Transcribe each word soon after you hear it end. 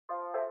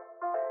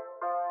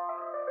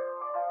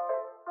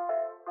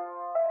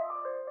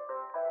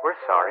We're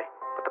sorry,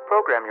 but the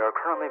program you are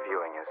currently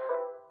viewing is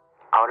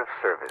out of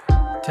service.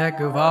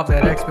 Tech evolved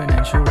at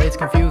exponential rates,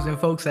 confusing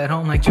folks at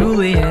home like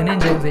Julian and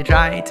James. They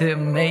try to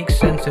make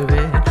sense of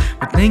it,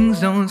 but things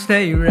don't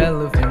stay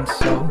relevant.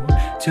 So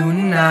tune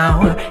in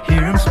now,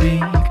 hear him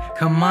speak.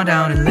 Come on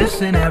down and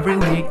listen every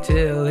week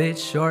till it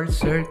short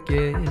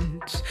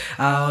circuits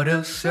out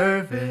of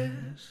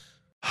service.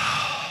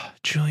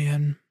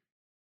 Julian,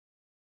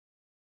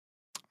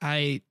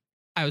 I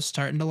was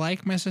starting to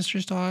like my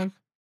sister's dog,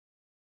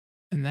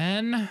 and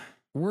then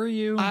were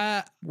you?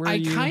 I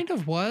kind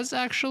of was,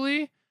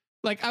 actually.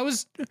 Like I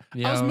was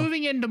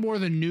moving into more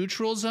the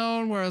neutral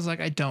zone where I was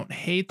like, I don't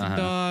hate the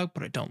dog,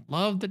 but I don't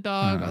love the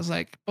dog. I was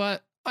like,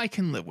 but I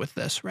can live with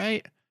this,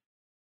 right?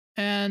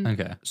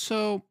 And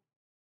so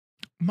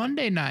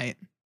Sunday night.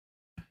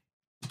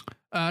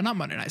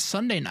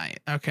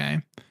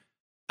 Okay.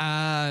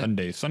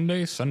 Sunday.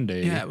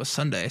 Yeah, it was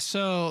Sunday.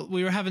 So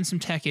we were having some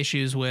tech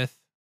issues with.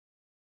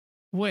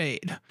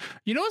 Wait,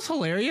 you know what's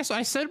hilarious?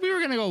 I said we were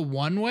going to go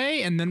one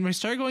way and then we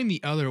started going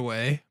the other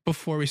way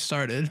before we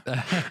started.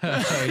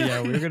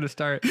 Yeah, we were going to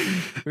start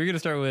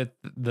with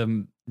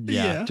the,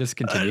 just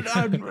continue.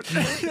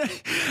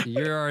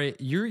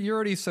 You're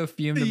already so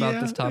fumed about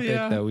this topic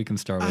that we can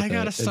start with I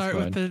got to start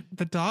with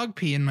the dog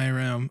pee in my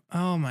room.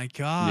 Oh my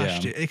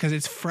gosh, because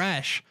it's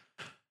fresh.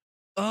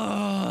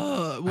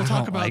 We'll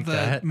talk about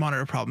the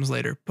monitor problems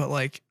later, but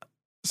like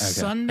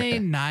Sunday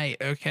night.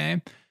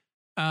 Okay.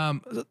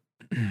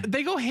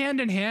 They go hand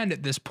in hand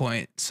at this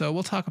point. So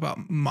we'll talk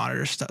about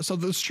monitor stuff. So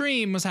the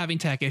stream was having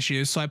tech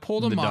issues. So I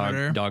pulled a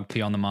monitor. Dog pee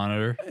on the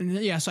monitor.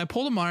 Yeah. So I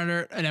pulled a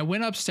monitor and I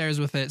went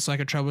upstairs with it so I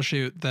could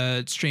troubleshoot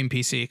the stream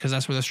PC because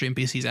that's where the stream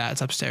PC's at.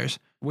 It's upstairs.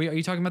 Wait, are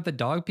you talking about the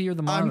dog pee or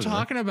the monitor? I'm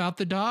talking about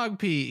the dog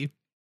pee.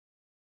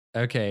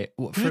 Okay.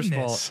 Well, first of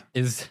all,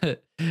 is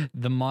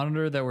the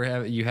monitor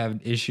that you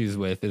have issues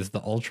with is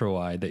the ultra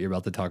wide that you're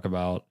about to talk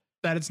about.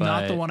 That is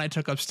not the one I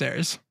took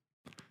upstairs.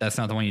 That's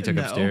not the one you took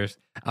upstairs.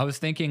 I was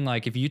thinking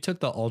like if you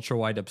took the ultra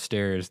wide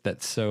upstairs,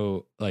 that's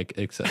so like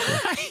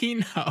excessive.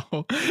 I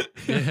know.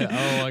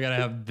 I gotta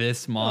have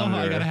this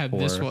monitor. I gotta have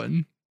this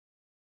one.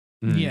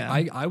 Yeah.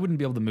 I wouldn't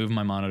be able to move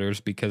my monitors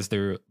because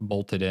they're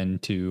bolted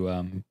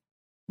into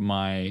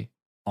my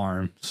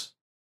arms.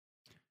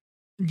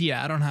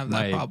 Yeah, I don't have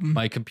that problem.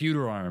 My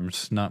computer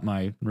arms, not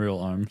my real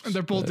arms.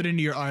 They're bolted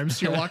into your arms.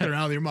 So you're walking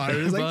around with your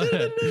monitors like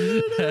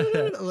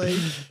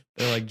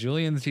they're like,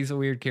 Julian's, he's a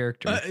weird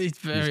character. It's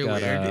very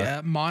weird.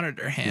 Yeah.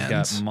 Monitor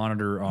hands. He's got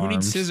monitor arms. Who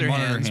needs scissor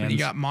hands when you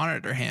got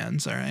monitor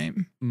hands? All right.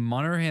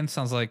 Monitor hands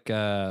sounds like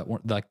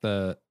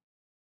the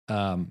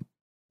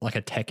like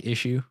a tech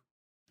issue.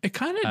 It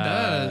kind of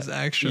does,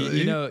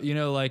 actually. You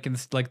know, like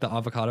the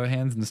avocado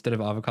hands instead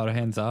of avocado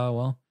hands. Oh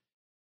well.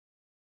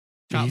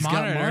 He's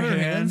got monitor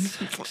hands.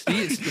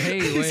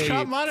 He's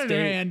got monitor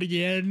hand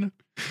again.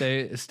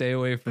 Stay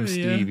away from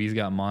Steve. He's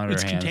got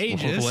monitor hands.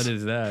 Contagious. What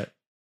is that?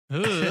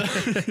 He's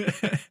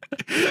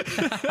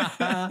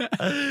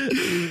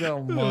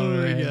got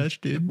monitor hands.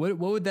 Gosh, dude. What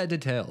would that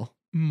detail?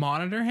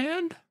 Monitor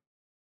hand?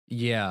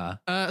 Yeah.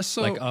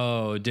 So like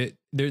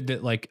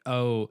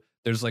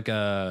there's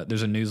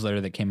a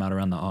newsletter that came out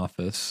around the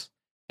office,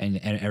 and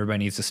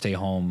everybody needs to stay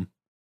home,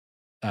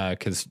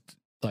 because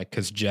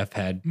Jeff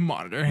had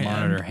monitor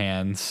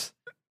hands,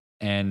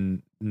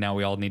 and now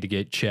we all need to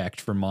get checked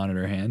for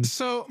monitor hands.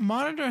 So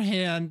monitor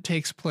hand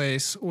takes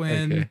place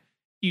when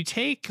you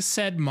take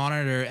said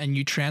monitor and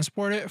you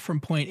transport it from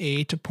point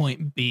A to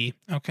point B.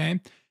 Okay.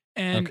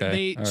 And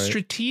they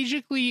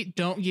strategically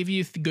don't give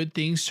you good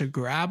things to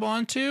grab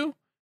onto.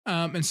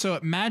 And so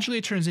it magically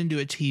turns into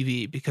a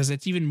TV because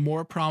it's even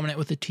more prominent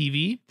with the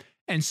TV.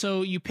 And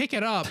so you pick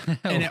it up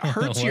and it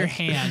hurts your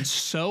hand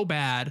so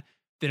bad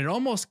that it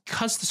almost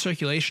cuts the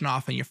circulation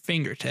off in your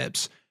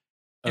fingertips.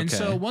 And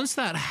so once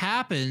that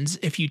happens,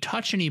 if you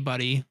touch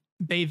anybody,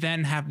 they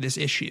then have this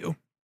issue.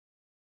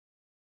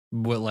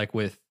 What, like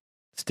with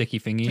sticky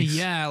fingies?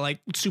 Yeah, like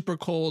super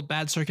cold,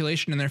 bad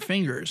circulation in their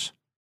fingers.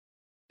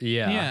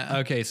 Yeah.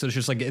 Okay, so it's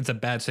just like it's a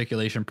bad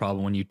circulation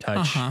problem when you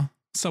touch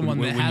someone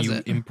that has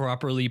it.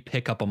 Improperly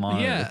pick up a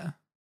monitor. Yeah.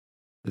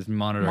 This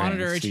monitor or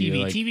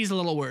TV. TV's a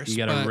little worse. You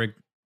got to rig.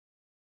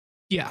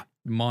 Yeah.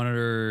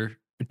 Monitor,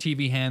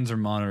 TV hands or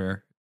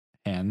monitor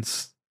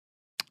hands.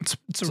 It's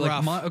so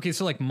rough. Like,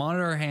 so like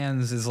monitor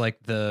hands is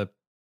like the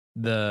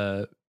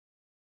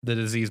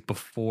disease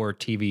before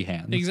TV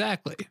hands.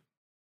 Exactly.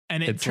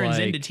 And it turns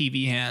into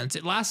TV hands.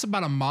 It lasts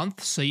about a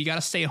month, so you got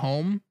to stay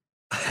home.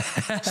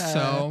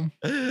 So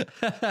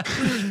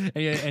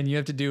and you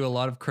have to do a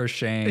lot of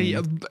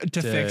crocheting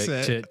to fix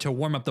it, to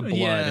warm up the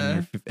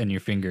blood in your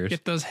fingers.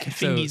 Get those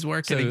fingies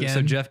working again.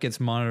 So Jeff gets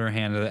monitor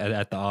hand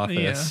at the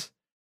office,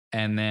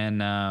 and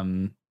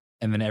then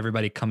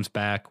everybody comes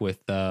back with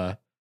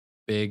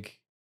big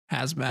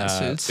hazmat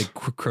suits, big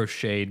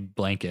crocheted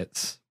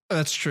blankets.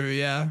 That's true.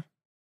 Yeah.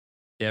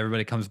 Yeah,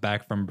 everybody comes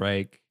back from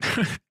break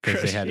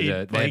because they had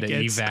to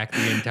evac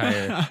the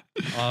entire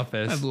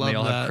office. They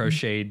all have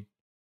crocheted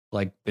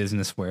like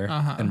business wear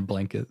and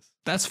blankets.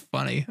 That's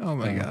funny. Oh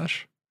my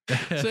gosh.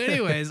 So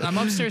anyways, I'm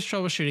upstairs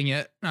troubleshooting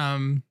it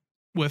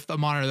with a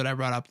monitor that I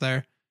brought up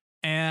there.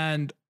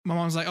 And my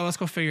mom's like, oh, let's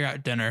go figure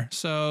out dinner.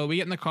 So we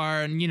get in the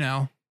car and, you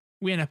know,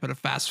 we end up at a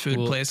fast food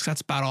place because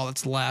that's about all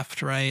that's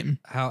left, right?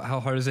 How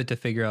hard is it to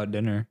figure out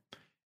dinner?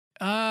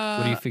 What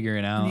are you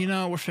figuring out? You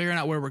know, we're figuring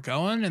out where we're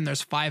going, and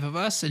there's 5 of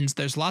us, and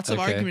there's lots of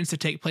arguments to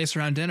take place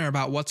around dinner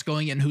about what's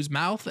going in whose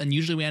mouth, and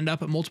usually we end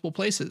up at multiple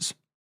places.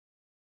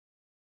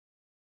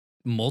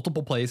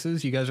 Multiple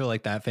places? You guys are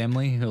like that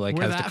family who like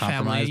has to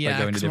compromise by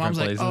going to different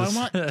places? Like, oh, I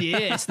want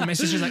this. And my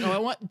sister's like, oh, I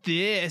want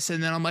this.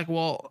 And then I'm like,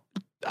 well,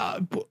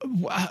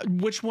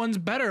 which one's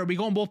better? Are we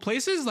going both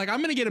places? Like, I'm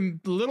gonna get a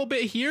little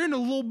bit here and a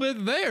little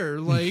bit there.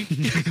 Like,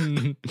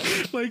 I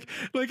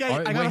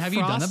got a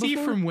Frosty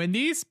from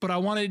Wendy's, but I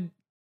wanted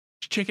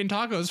chicken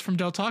tacos from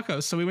Del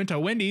Tacos. So we went to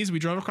Wendy's. We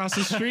drove across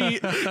the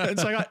street, and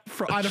so I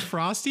had a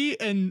Frosty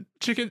and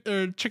chicken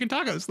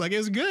tacos. Like, it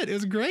was good. It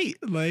was great.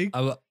 Like,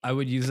 I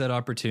would use that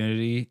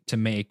opportunity to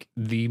make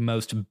the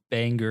most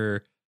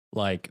banger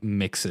like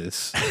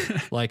mixes.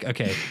 Like,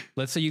 okay,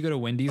 let's say you go to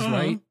Wendy's,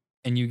 right?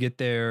 And you get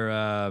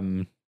their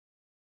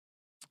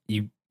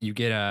you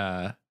get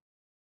a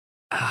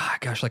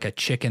like a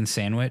chicken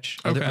sandwich.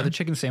 Are the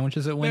chicken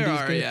sandwiches at Wendy's?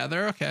 There are, yeah,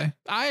 they're okay.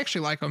 I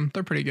actually like them.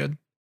 They're pretty good.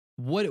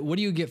 What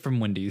do you get from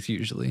Wendy's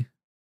usually?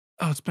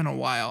 Oh, it's been a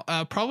while.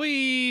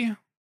 Probably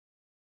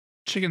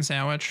chicken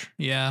sandwich.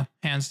 Yeah,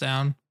 hands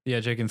down.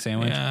 Yeah, chicken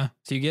sandwich. Yeah.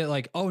 So you get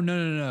like, oh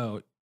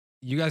no.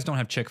 You guys don't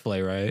have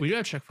Chick-fil-A, right? We do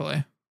have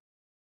Chick-fil-A.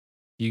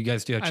 You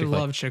guys do have Chick-fil-A. I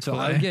love Chick-fil-A.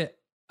 So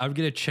I would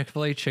get a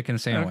Chick-fil-A chicken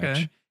sandwich.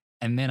 Okay.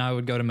 And then I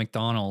would go to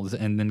McDonald's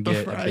and then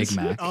get a Big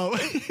Mac. Oh.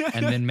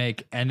 and then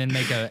make a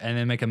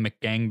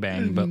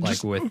McGangbang, but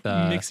like with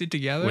mix it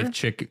together with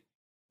chick.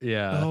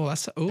 Yeah. Oh,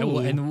 that's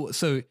and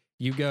so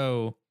you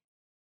go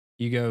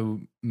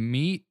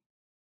meat.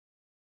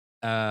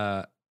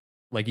 Like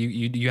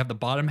you have the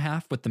bottom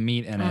half with the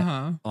meat in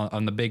it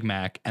on the Big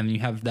Mac, and you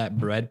have that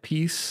bread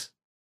piece.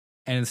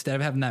 And instead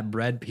of having that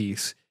bread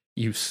piece,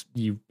 you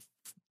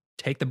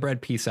take the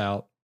bread piece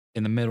out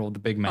in the middle of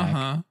the Big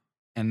Mac.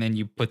 And then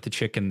you put the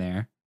chicken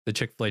there, the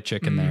Chick-fil-A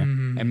chicken there,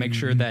 and make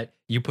sure that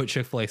you put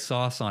Chick-fil-A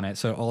sauce on it.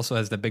 So it also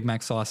has the Big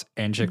Mac sauce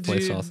and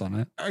Chick-fil-A sauce on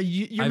it.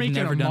 You're making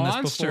a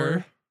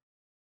monster.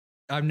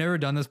 I've never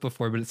done this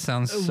before, but it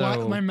sounds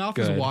so my mouth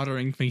good. is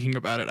watering thinking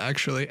about it,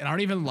 actually. And I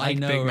don't even like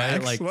Big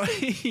Macs.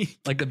 Right?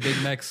 Like the Big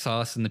Mac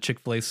sauce and the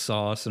Chick-fil-A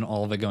sauce and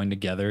all of it going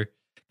together.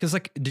 Because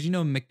like, did you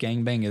know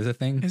McGangbang is a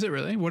thing? Is it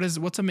really? What's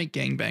a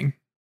McGangbang?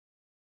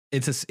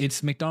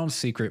 It's McDonald's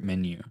secret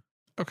menu.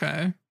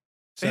 Okay.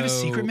 They have a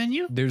secret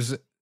menu? The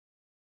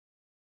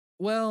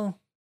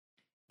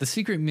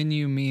secret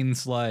menu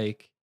means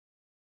like,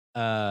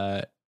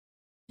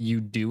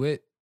 you do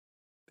it,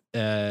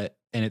 and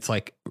it's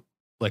like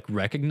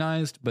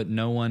recognized, but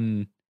no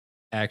one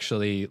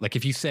actually, like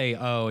if you say,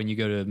 oh, and you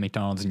go to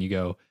McDonald's and you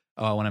go,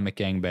 oh, I want a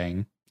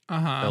McGangbang.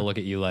 They'll look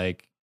at you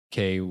like,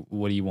 okay,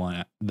 what do you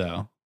want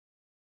though?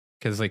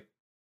 Because like,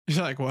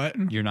 you're like, what?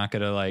 You're not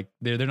gonna like,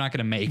 they're not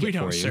gonna make it for you. We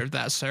don't serve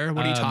that, sir.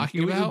 What are you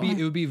talking about?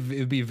 It would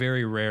be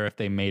very rare if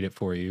they made it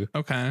for you.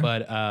 Okay.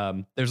 But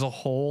there's a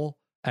whole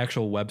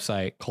actual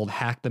website called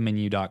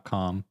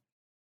hackthemenu.com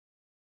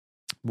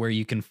where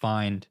you can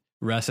find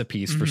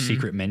recipes for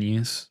secret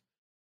menus.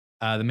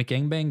 The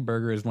McGangbang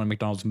burger is one of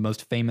McDonald's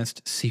most famous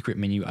secret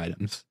menu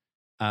items.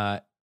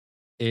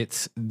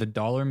 It's the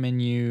 $1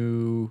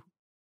 menu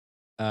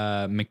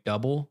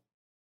McDouble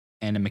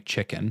and a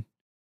McChicken.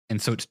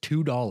 And so it's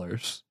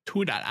 $2.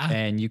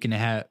 And you can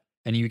have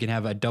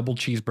a double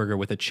cheeseburger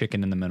with a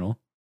chicken in the middle.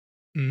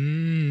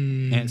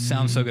 And it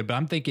sounds so good. But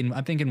I'm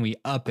thinking we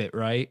up it,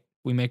 right?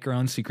 We make our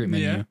own secret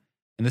menu. Yeah.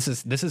 And this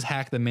is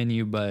hack the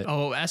menu, but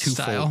S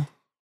style.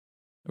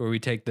 Where we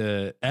take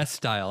the S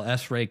style,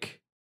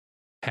 S-rake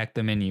hack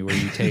the menu, where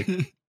you take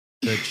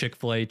the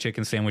Chick-fil-A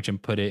chicken sandwich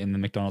and put it in the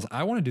McDonald's.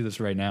 I want to do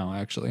this right now,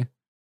 actually.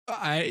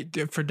 I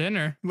did for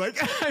dinner. Like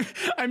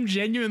I'm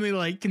genuinely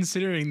like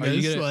considering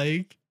this.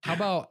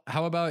 How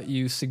about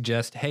you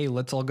suggest, hey,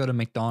 let's all go to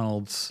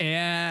McDonald's?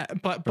 Yeah,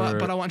 but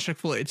I want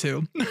Chick-fil-A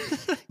too.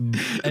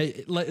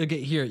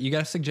 Okay, here, you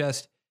gotta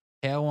suggest,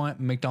 hey, I want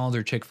McDonald's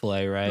or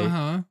Chick-fil-A,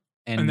 right?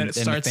 And then it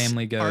starts the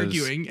family goes,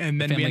 arguing, and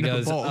then we end up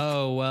with both.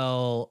 Oh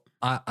well,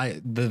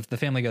 the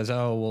family goes,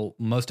 oh well,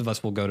 most of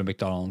us will go to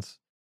McDonald's.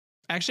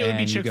 Actually, it would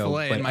be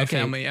Chick-fil-A in my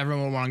family.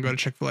 Everyone would want to go to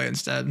Chick-fil-A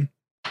instead.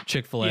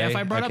 Chick-fil-A. Yeah, if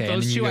I brought up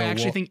those two, I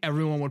actually think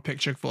everyone would pick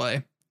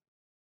Chick-fil-A.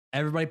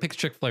 Everybody picks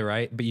Chick-fil-A,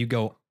 right? But you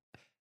go,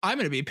 I'm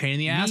going to be a pain in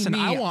the ass, and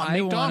I want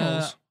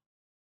McDonald's.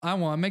 I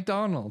want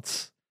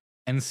McDonald's.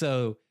 And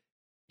so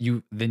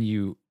you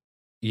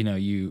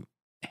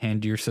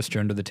hand your sister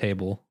under the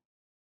table,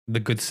 the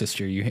good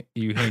sister. You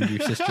hand your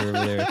sister over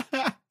there,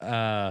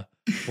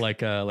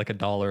 like a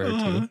dollar or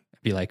two.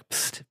 Be like,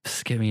 psst,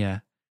 give me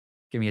a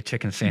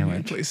chicken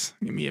sandwich, please.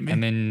 Give me a.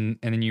 And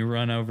then you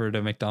run over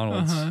to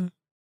McDonald's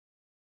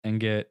and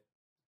get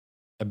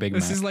a Big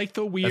Mac. This is like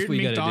the weird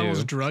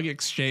McDonald's drug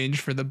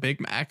exchange for the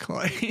Big Mac.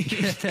 Like,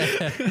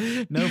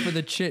 no, for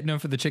the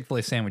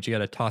Chick-fil-A sandwich, you got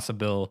to toss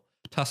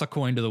a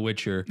coin to the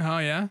Witcher. Oh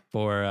yeah,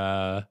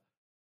 for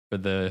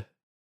the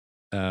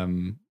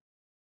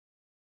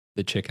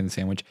chicken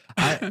sandwich.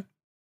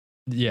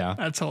 Yeah.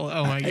 That's all.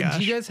 Oh my gosh.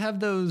 Do you guys have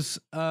those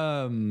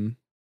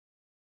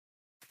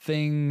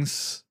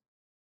things?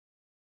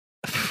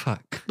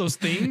 Fuck. Those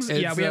things?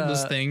 Yeah, we have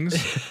those things.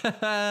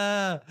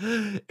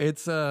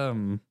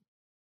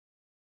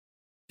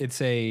 It's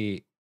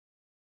a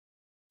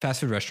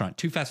fast food restaurant.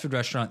 2 fast food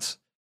restaurants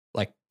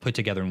like put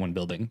together in one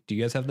building. Do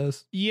you guys have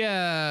those?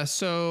 Yeah.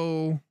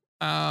 So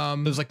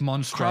those like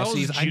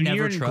monstrosities. Carl's I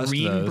never Jr. trust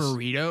Green those.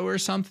 Burrito or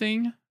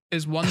something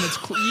is one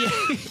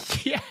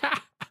that's yeah.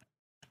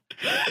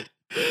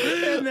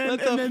 And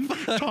then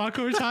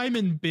Taco Time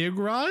and Big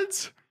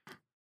Rods.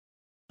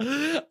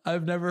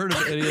 I've never heard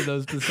of any of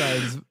those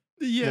besides.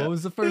 Yeah. What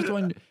was the first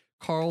one?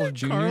 Carl's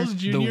Jr. Carl's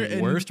Jr. The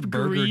worst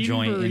burger Green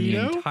joint Burrito? in the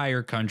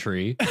entire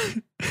country.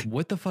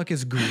 What the fuck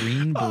is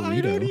Green Burrito?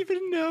 I don't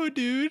even know,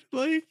 dude.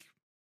 Like,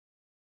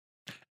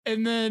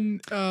 and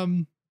then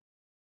there's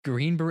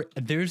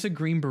a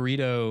Green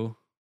Burrito.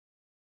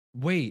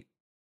 Wait,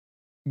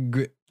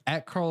 Green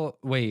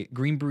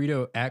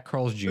Burrito at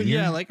Carl's Jr.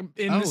 Yeah, like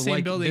in the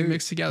same building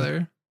mixed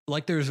together.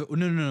 Like there's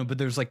no, but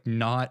there's like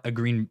not a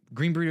Green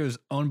Burrito is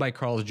owned by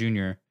Carl's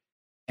Jr.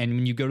 And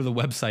when you go to the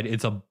website,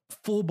 it's a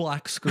full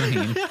black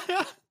screen,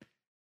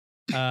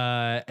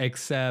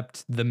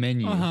 except the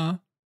menu.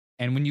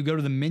 And when you go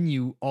to the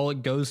menu, all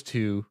it goes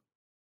to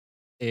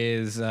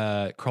is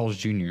Carl's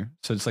Jr.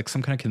 So it's like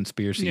some kind of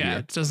conspiracy. Yeah, here.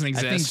 it doesn't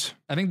exist.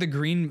 I think the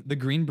green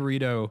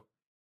burrito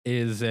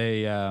is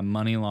a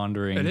money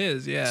laundering. It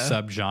is, yeah,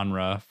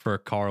 subgenre for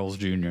Carl's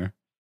Jr.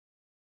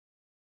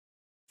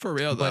 For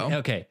real though.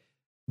 Okay,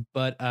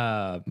 but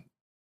that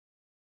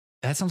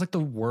sounds like the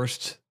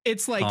worst.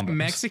 It's like combos.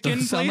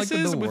 Mexican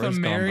places like with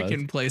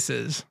American combos.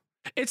 Places.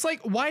 It's like,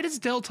 why does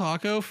Del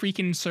Taco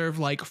freaking serve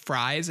like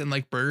fries and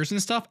like burgers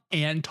and stuff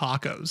and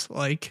tacos?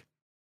 Like,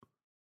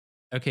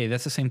 okay,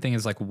 that's the same thing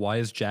as like, why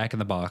is Jack in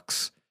the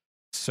Box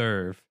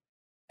serve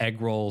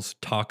egg rolls,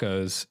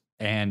 tacos,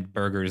 and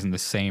burgers in the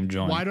same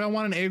joint? Why do I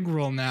want an egg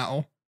roll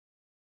now?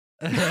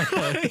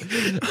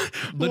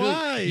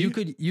 Why? You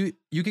could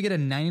get a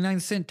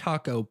 99-cent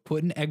taco,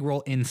 put an egg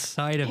roll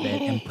inside of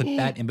it, and put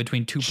that in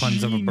between 2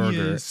 puns of a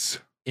burger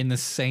in the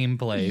same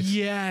place.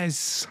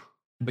 Yes.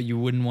 But you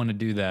wouldn't want to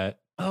do that.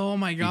 Oh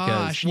my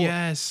gosh,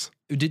 yes.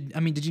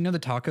 Did you know the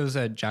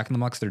tacos at Jack in the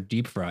Box, they're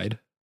deep fried?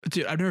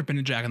 Dude, I've never been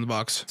to Jack in the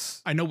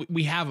Box. I know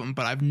we have them,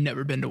 but I've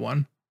never been to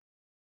one.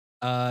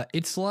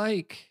 It's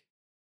like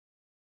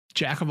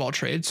Jack of all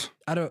trades.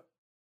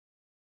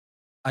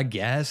 I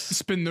guess.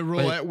 Spin the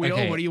roulette wheel.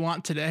 Okay. What do you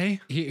want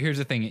today? Here's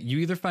the thing. You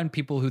either find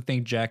people who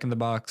think Jack in the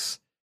Box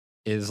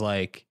is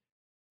like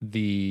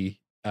the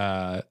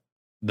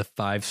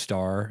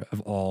 5-star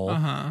of all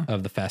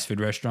of the fast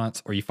food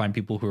restaurants, or you find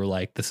people who are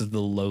like, this is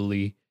the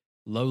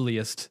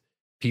lowliest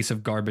piece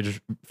of garbage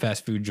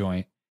fast food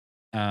joint,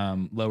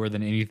 lower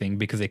than anything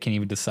because they can't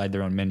even decide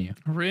their own menu.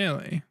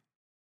 Really?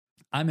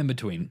 I'm in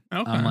between.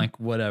 Okay. I'm like,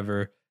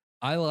 whatever.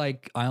 I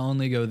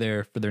only go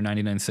there for their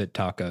 99-cent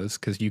tacos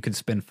because you could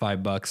spend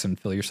 $5 and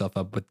fill yourself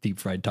up with deep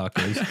fried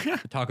tacos.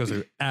 The tacos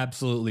are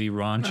absolutely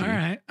raunchy. All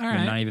right.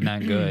 They're not even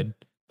that good,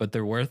 but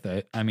they're worth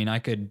it. I mean, I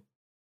could,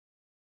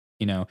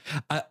 there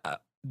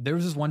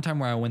was this one time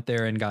where I went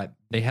there and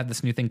they had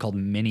this new thing called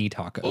mini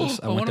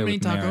tacos. I went there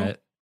with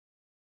Merritt.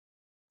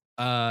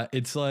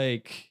 It's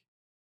like,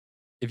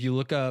 if you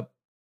look up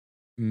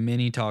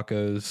mini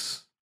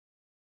tacos,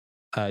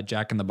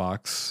 Jack in the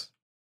Box,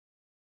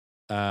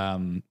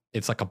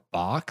 it's like a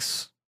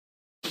box.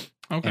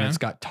 Okay. And it's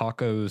got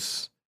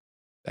tacos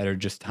that are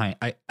just tiny.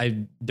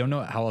 I don't know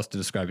how else to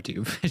describe it to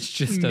you. It's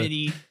just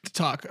mini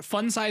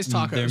fun-sized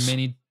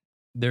tacos.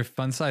 They're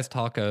fun-sized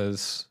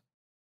tacos,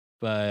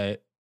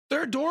 but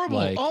they're adorable.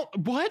 Like, oh,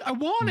 what? I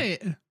want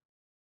it.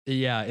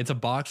 Yeah, it's a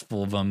box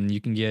full of them. You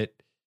can get,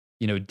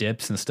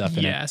 dips and stuff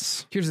in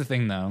it. Here's the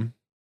thing though.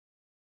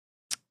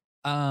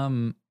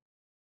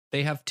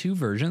 They have 2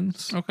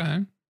 versions.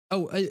 Okay.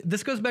 Oh,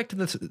 this goes back to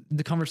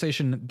the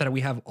conversation that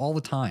we have all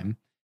the time,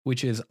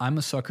 which is I'm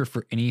a sucker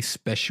for any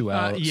special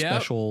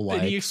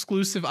like any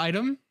exclusive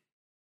item.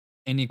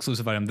 Any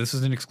exclusive item. This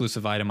is an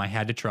exclusive item. I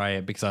had to try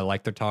it because I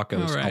like their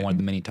tacos. Right. I wanted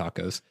the mini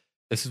tacos.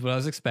 This is what I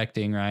was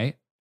expecting, right?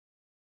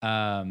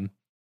 And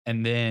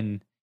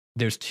then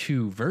there's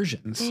 2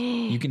 versions.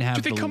 You can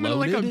have. They come in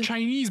like a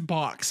Chinese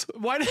box.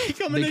 Why do they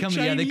come in a Chinese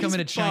box? Yeah, they come in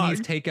a Chinese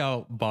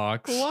takeout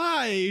box.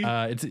 Why?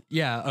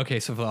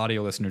 Okay. So for the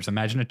audio listeners,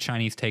 imagine a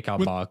Chinese takeout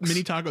with box,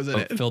 mini tacos in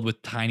it, filled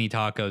with tiny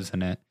tacos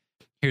in it.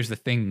 Here's the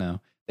thing,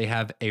 though: they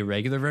have a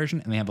regular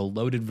version and they have a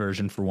loaded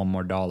version for $1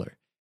 more.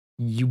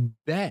 You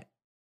bet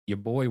your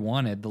boy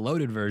wanted the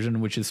loaded version,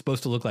 which is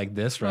supposed to look like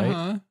this,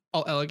 right?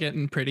 All elegant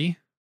and pretty.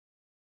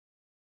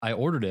 I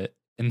ordered it.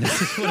 And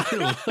this is what it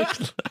looked like.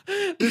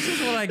 This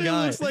is what I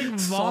got. It looks like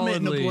vomit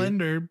in a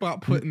blender,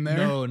 but put in there.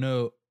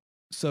 No.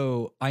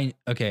 So I'm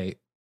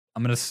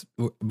gonna,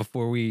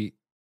 before we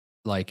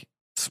like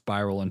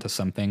spiral into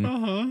something,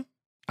 I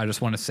just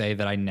want to say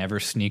that I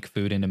never sneak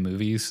food into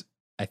movies.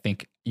 I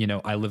think,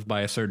 I live by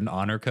a certain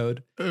honor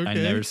code. Okay. I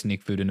never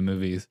sneak food into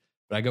movies,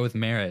 but I go with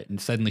Merritt and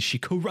suddenly she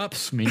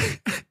corrupts me.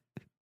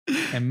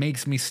 and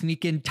makes me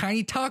sneak in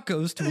tiny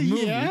tacos to a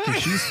movie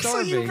because she's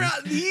starving. So you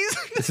brought these?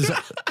 This is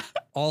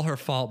all her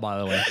fault, by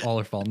the way. All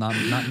her fault, not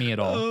me at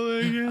all.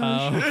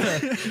 Oh my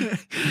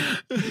gosh.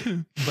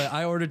 But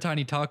I ordered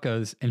tiny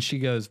tacos, and she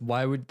goes,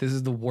 "Why would this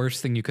is the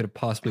worst thing you could have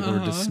possibly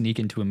ordered to sneak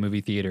into a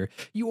movie theater?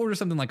 You order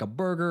something like a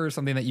burger or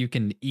something that you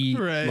can eat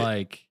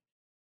like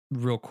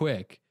real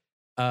quick."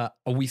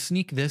 We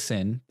sneak this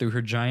in through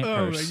her giant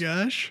purse. Oh my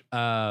gosh.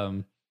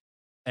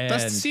 And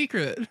that's the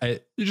secret.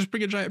 You just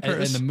bring a giant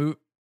purse. And the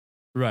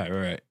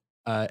right.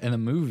 And the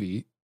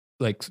movie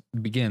like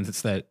begins.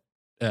 It's that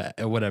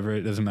whatever.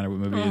 It doesn't matter what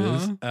movie it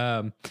is.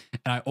 And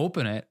I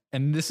open it,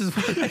 and this is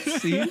what I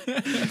see.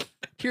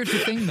 Here's the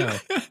thing, though.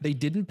 They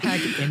didn't pack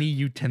any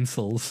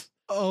utensils.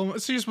 Oh,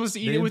 so you're supposed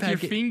to eat it with your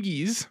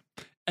fingies,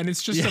 and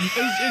it's just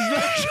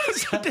it's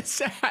just a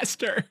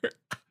disaster.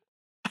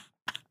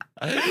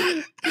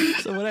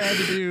 So what I had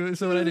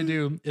to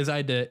do is I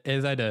had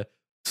to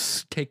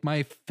take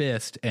my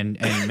fist and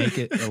make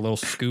it a little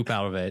scoop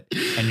out of it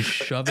and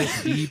shove it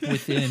deep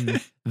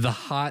within the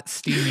hot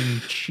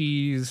steaming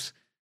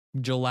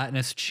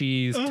gelatinous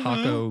cheese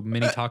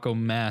mini taco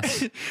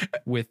mess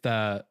with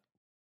lettuce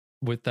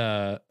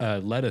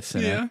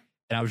in it.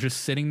 And I was just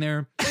sitting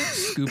there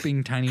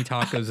scooping tiny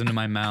tacos into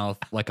my mouth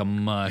like a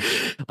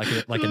mush,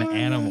 like an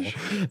animal.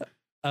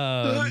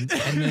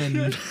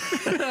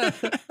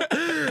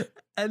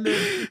 And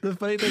then the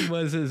funny thing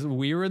was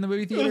we were in the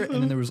movie theater, and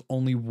then there was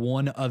only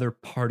one other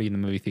party in the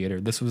movie theater.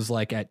 This was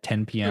like at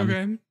 10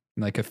 p.m.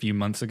 Like a few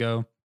months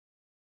ago.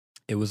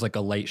 It was like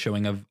a late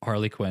showing of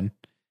Harley Quinn.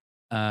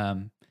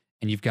 And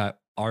you've got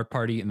our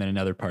party and then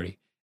another party.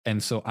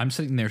 And so I'm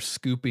sitting there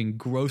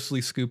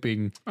grossly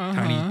scooping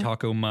tiny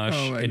taco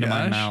mush into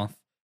my mouth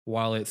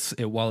while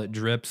it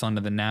drips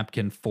onto the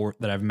napkin fort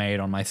that I've made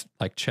on my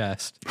like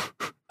chest.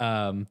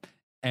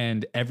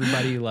 And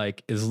everybody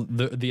like is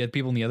the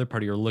people in the other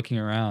party are looking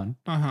around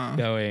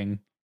going,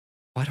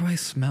 why do I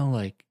smell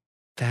like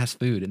fast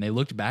food? And they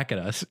looked back at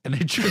us and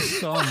they just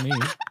saw me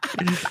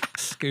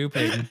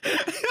scooping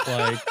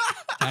like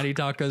tiny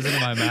tacos into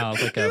my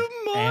mouth like an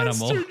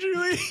animal.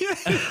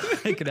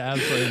 Like an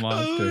absolute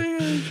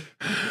monster.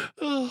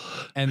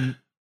 And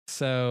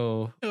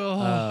so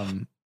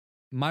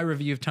my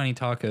review of tiny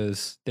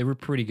tacos, they were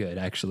pretty good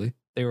actually.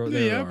 They were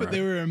but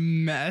they were a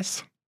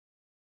mess.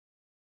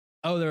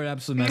 Oh, they're an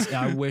absolute mess.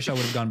 I wish I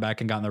would have gone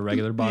back and gotten the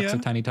regular box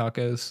of tiny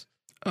tacos.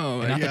 Oh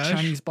my gosh. Not the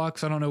Chinese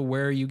box. I don't know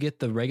where you get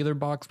the regular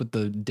box with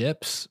the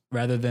dips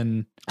rather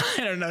than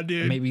I don't know,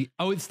 dude. Maybe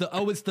it's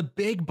the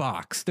big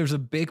box. There's a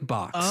big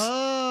box.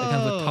 Oh. That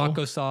comes with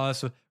taco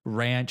sauce,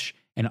 ranch,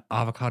 and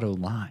avocado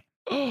lime.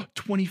 Oh,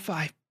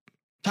 25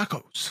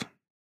 tacos.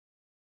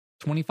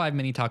 25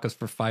 mini tacos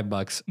for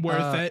 $5.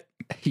 Worth it?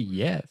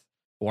 Yes.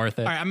 Worth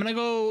it. All right, I'm going to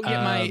go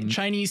get my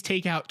Chinese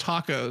takeout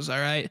tacos, all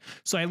right?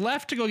 So I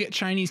left to go get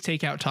Chinese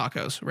takeout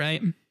tacos,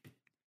 right?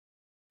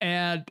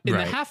 And in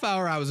the half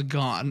hour, I was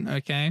gone,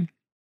 okay?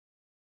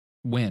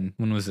 When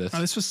was this?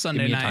 Oh, this was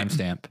Sunday night. Give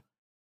me a timestamp.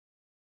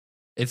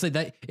 It's like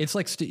that. It's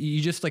like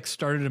you just like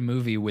started a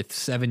movie with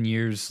 7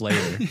 years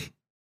later.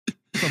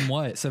 From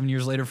what? 7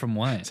 years later from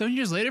what? 7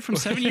 years later from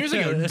 7 years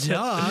ago.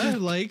 Duh.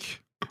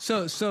 Like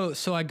so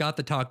I got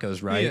the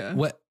tacos, right? Yeah.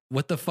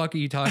 What the fuck are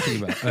you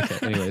talking about?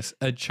 Okay, anyways,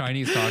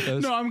 Chinese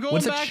tacos. No, I'm going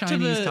What's back a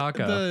Chinese to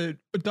taco? the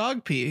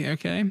dog pee.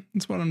 Okay,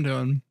 that's what I'm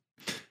doing.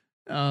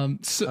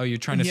 So you're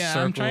trying to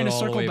circle I'm trying to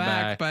circle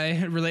back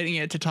by relating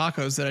it to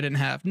tacos that I didn't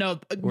have.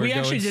 No, we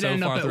actually did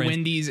end up at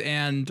Wendy's,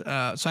 and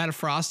so I had a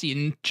Frosty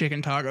and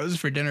chicken tacos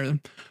for dinner.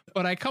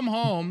 But I come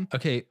home.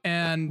 Okay,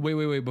 and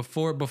wait.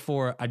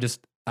 Before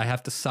I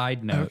have to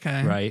side note.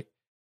 Okay, right.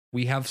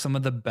 We have some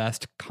of the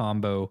best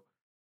combo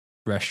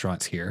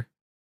restaurants here.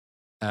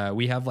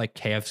 We have like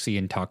KFC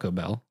and Taco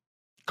Bell.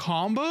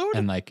 Comboed?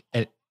 And like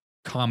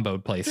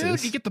comboed places.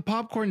 Dude, you get the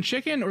popcorn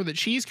chicken or the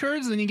cheese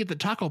curds, and then you get the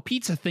taco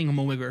pizza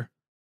thingamawigger.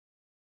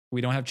 We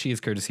don't have cheese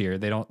curds here.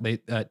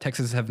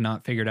 Texas have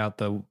not figured out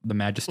the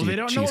majesty of cheese curds yet. They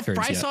don't know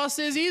what fry sauce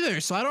is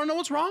either, so I don't know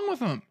what's wrong with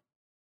them.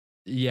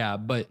 Yeah,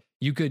 but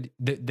you could,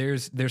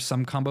 there's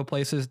some combo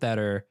places that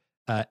are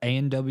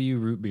A&W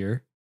root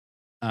beer,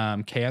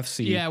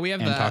 KFC, yeah, we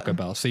have and that. Taco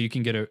Bell. So you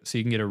can get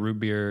a root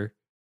beer,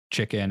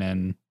 chicken,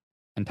 and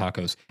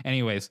tacos.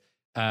 Anyways,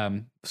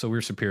 so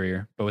we're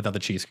superior, but without the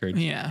cheese curd.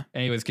 Yeah.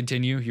 Anyways,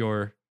 continue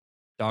your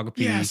dog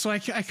pee. Yeah, so I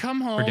come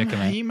home,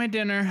 I eat my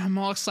dinner, I'm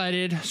all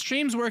excited.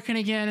 Stream's working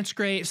again, it's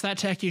great. So that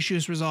tech issue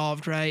is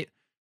resolved, right?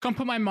 Come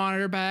put my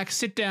monitor back,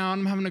 sit down,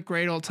 I'm having a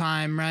great old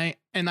time, right?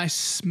 And I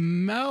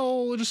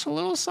smell just a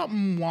little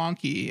something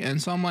wonky. And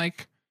so I'm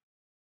like,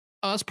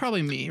 oh, it's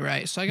probably me,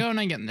 right? So I go and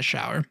I get in the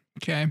shower,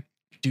 okay?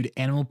 Dude,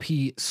 animal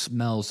pee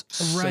smells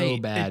so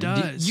bad. It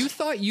does. You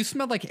thought you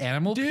smelled like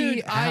animal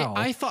pee? How?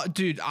 I thought,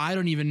 dude, I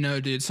don't even know,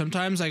 dude.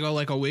 Sometimes I go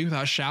like a week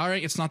without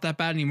showering. It's not that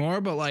bad anymore,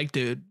 but like,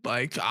 dude,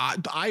 like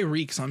I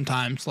reek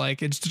sometimes.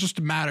 Like, it's just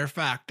a matter of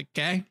fact,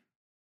 okay?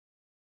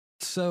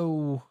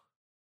 So,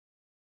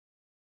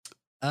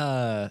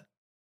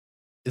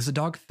 is the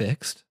dog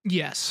fixed?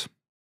 Yes.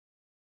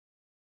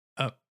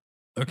 Oh,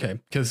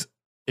 okay. Because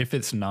if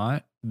it's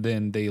not,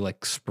 then they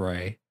like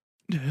spray.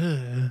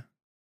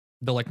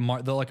 They'll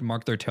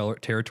mark their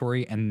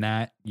territory, and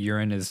that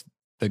urine is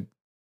the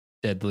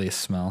deadliest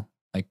smell.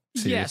 Like,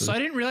 seriously. Yeah, so I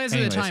didn't realize at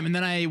the time, and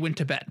then I went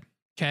to bed.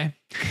 Okay.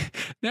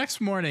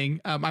 Next morning,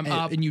 I'm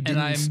up, and you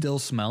didn't still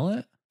smell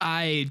it.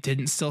 I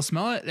didn't still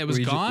smell it. It was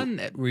gone.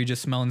 Were you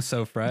just smelling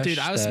so fresh? Dude,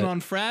 I was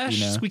smelling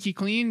fresh, squeaky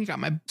clean. Got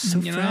my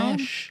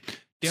fresh,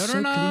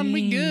 deodorant on.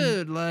 We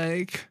good.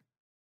 Like,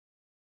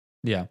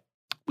 yeah,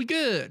 we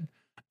good.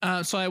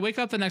 So I wake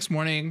up the next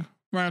morning,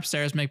 run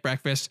upstairs, make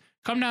breakfast,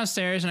 come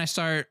downstairs, and I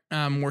start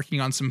working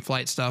on some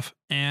flight stuff.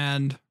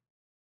 And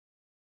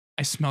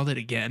I smelled it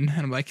again,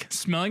 and I'm like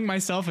smelling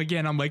myself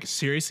again. I'm like,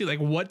 seriously, like,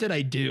 what did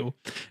I do?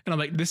 And I'm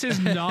like, this is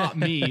not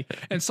me.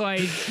 And so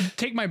I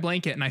take my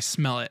blanket and I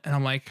smell it, and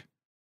I'm like,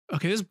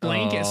 okay, this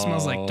blanket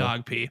smells like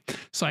dog pee.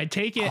 So I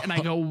take it and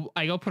I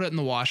go put it in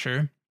the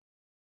washer,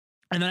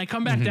 and then I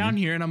come back down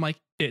here and I'm like,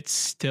 it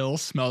still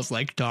smells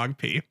like dog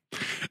pee.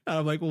 And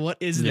I'm like, what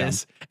is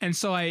this? And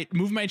so I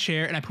move my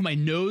chair and I put my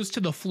nose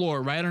to the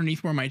floor right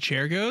underneath where my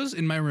chair goes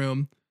in my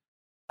room,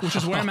 which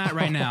is where I'm at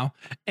right now.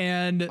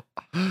 And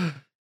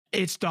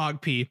it's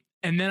dog pee.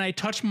 And then I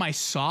touch my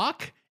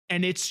sock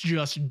and it's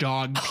just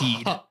dog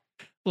peed.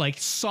 Like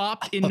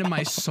sopped into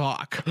my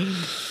sock.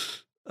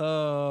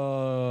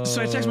 Oh.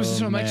 So I text my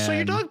sister, I'm like, so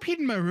your dog peed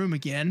in my room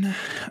again.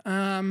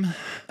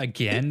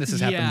 Again? This has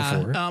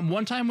happened before?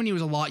 One time when he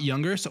was a lot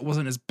younger, so it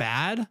wasn't as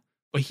bad.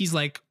 But he's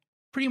like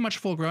pretty much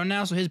full grown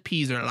now, so his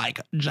pees are like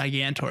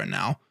gigantor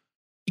now.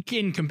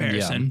 In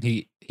comparison.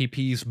 Yeah, he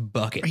pees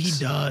buckets. He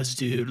does,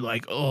 dude.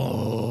 Like,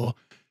 oh.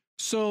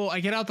 So I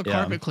get out the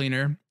carpet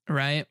cleaner,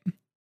 right?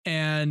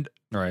 And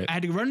I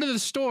had to run to the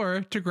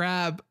store to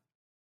grab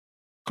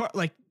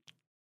like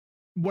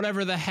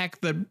whatever the heck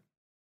the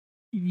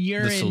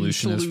urine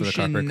solution is for the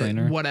carpet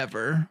cleaner.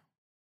 Whatever.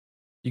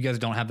 You guys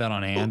don't have that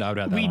on hand? I would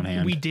have that on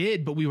hand. We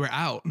did, but we were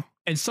out.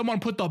 And someone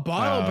put the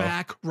bottle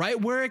back right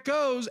where it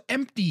goes,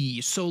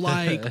 empty. So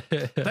like,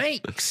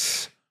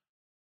 thanks.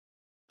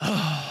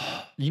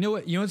 You know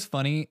what's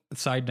funny?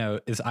 Side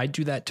note is I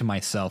do that to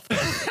myself.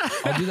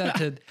 I'll do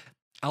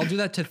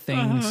that to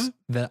things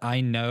that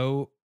I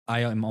know I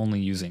am only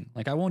using.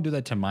 Like I won't do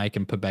that to Mike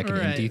and put back an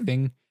empty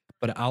thing,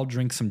 but I'll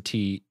drink some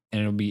tea and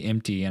it'll be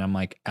empty and I'm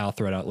like, I'll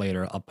throw it out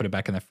later. I'll put it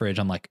back in the fridge.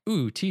 I'm like,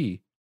 ooh, tea.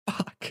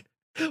 Fuck.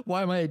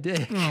 Why am I a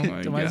dick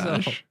to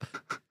myself?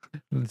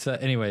 So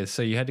anyways,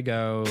 so you had to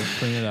go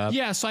clean it up.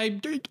 Yeah. So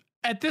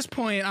at this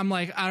point, I'm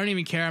like, I don't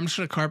even care. I'm just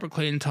going to carpet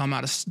clean until I'm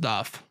out of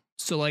stuff.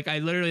 So like, I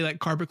literally like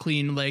carpet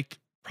clean, like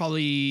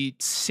probably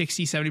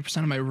 60-70%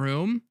 of my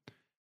room.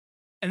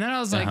 And then I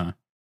was like,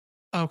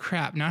 oh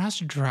crap, now it has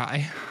to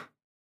dry.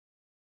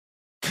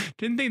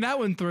 Didn't think that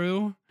went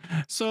through.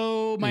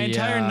 So my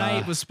entire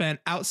night was spent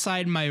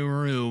outside my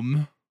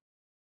room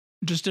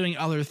just doing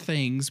other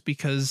things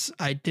because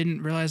I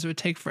didn't realize it would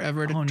take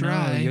forever to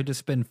dry. No, you had to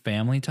spend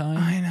family time?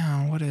 I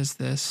know. What is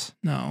this?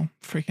 No.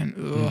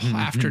 Freaking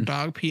after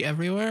dog pee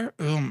everywhere.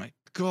 Oh my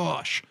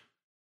gosh.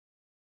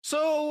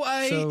 So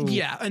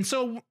and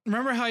so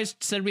remember how I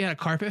said we had a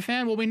carpet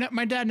fan? Well,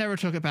 my dad never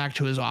took it back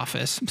to his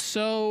office.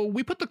 So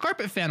we put the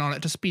carpet fan on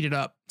it to speed it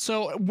up.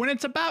 So when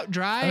it's about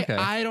dry,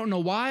 I don't know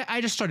why,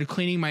 I just started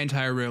cleaning my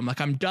entire room.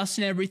 Like I'm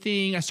dusting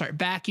everything. I start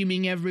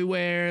vacuuming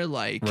everywhere.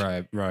 Like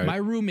right. My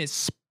room is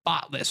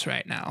spotless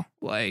right now.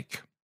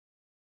 Like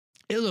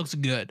it looks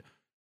good.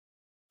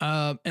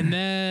 And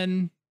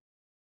then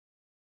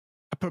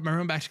I put my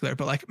room back together,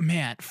 but like,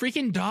 man,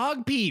 freaking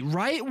dog pee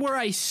right where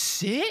I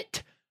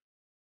sit.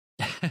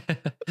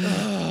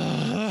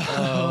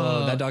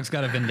 That dog's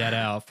got a vendetta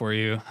out for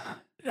you.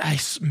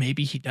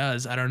 Maybe he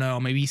does. I don't know.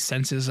 Maybe he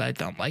senses I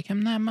don't like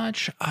him that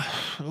much.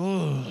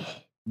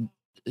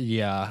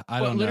 Yeah, I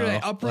don't know. Literally,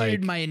 I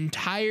uprooted my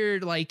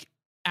entire like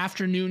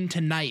afternoon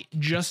to night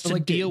just to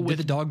deal with. Did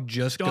the dog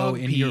just go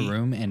into your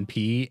room and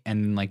pee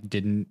and like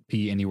didn't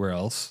pee anywhere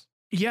else?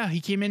 Yeah,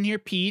 he came in here,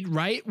 peed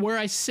right where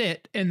I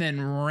sit, and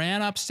then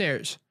ran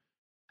upstairs.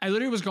 I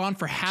literally was gone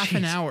for half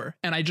an hour,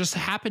 and I just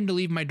happened to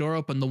leave my door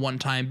open the one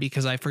time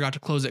because I forgot to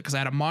close it because I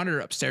had a monitor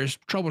upstairs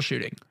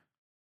troubleshooting.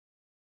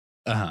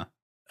 Oh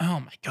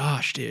my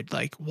gosh, dude.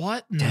 Like,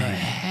 what the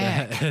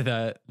heck?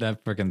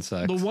 That freaking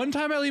sucks. The one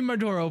time I leave my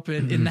door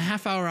open, in the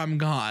half hour I'm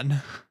gone,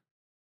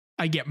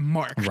 I get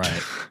marked.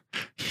 Right.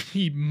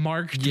 He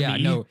marked me. Yeah,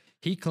 no.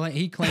 He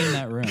claimed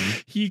that room.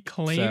 He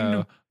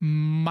claimed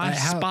my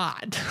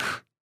spot.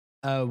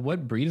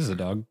 What breed is the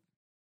dog?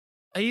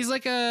 He's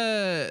like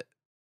a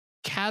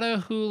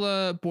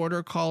Catahoula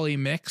Border Collie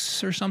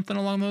mix or something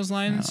along those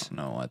lines. I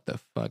don't know what the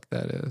fuck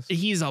that is.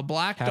 He's a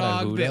black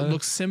dog that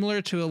looks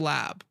similar to a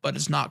lab, but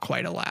it's not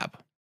quite a lab.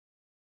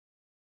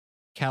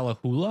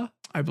 Catahoula?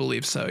 I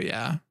believe so,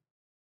 yeah.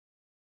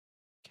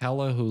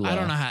 Catahoula. I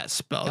don't know how to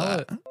spell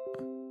that.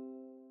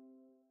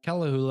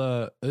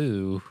 Catahoula,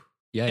 ooh,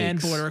 yikes.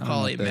 And Border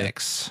Collie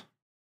mix.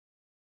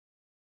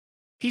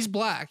 He's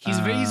black. He's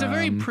a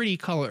very pretty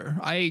color.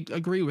 I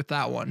agree with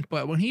that one.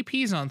 But when he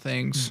pees on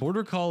things,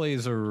 Border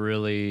Collies are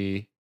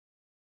really,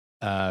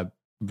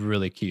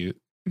 really cute.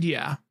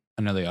 Yeah,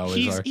 I know they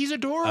always are. He's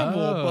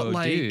adorable, but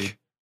like, dude.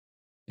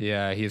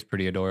 Yeah, he's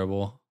pretty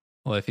adorable.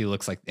 Well, if he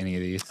looks like any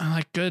of these. Oh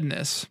my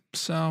goodness.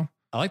 So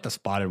I like the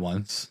spotted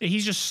ones.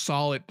 he's just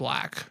solid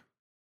black.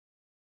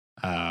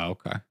 Oh,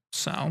 okay.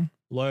 So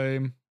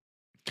lame.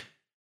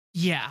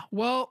 Yeah.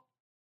 Well,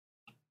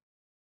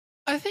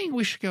 I think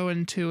we should go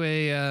into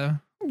a.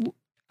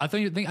 I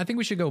think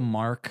we should go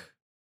mark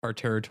our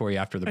territory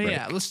after the break.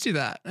 Yeah, let's do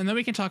that, and then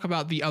we can talk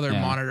about the other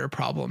monitor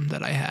problem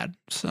that I had.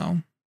 So.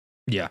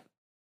 Yeah.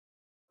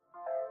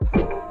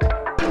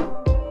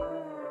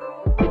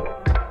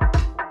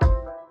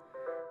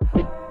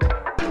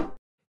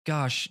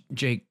 Gosh,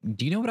 Jake,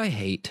 do you know what I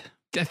hate?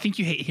 I think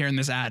you hate hearing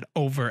this ad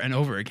over and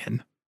over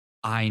again.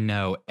 I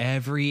know.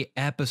 Every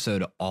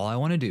episode, all I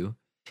want to do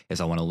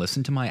is I want to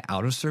listen to my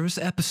out of service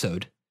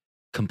episode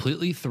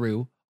completely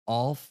through,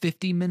 all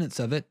 50 minutes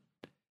of it,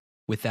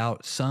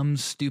 without some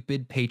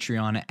stupid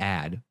Patreon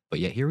ad. But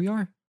yet here we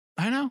are.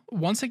 I know.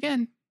 Once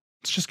again,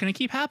 it's just going to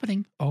keep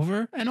happening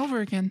over and over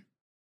again.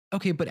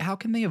 Okay, but how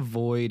can they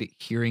avoid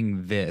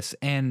hearing this?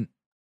 And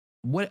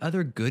what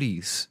other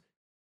goodies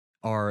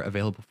are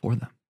available for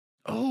them?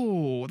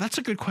 Oh, that's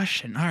a good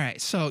question. All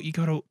right. So you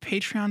go to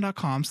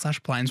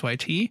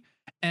patreon.com/blindsyt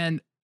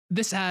and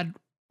this ad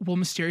will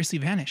mysteriously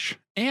vanish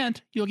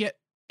and you'll get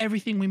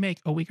everything we make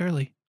a week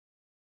early.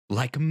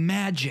 Like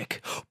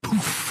magic.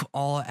 Poof,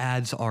 all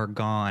ads are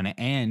gone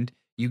and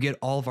you get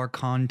all of our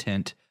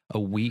content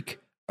a week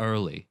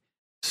early.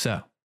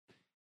 So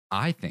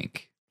I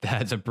think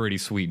that's a pretty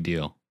sweet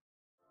deal.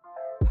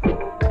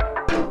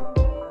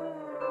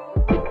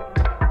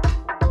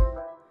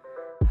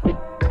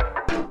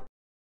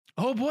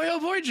 Oh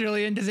boy,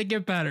 Julian, does it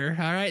get better?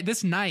 All right,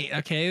 this night,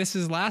 okay, this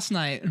is last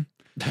night.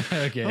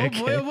 Okay.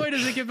 Oh boy,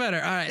 does it get better.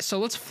 All right, so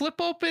let's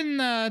flip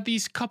open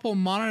these couple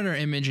monitor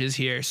images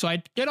here. So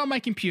I get on my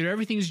computer,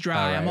 everything's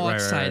dry, I'm all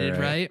excited,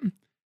 right?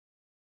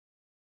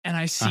 And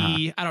I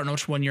see, I don't know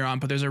which one you're on,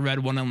 but there's a red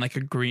one and like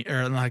a green,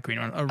 or not a green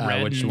one, a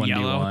red and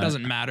yellow. It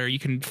doesn't matter. You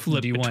can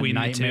flip between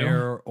the two.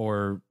 Nightmare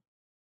or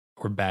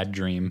bad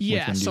dream?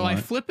 Yeah, so I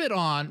flip it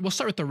on. We'll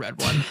start with the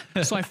red one.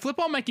 So I flip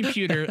on my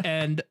computer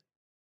and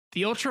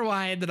the ultra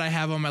wide that I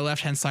have on my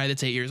left hand side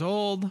that's 8 years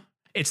old.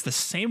 It's the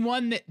same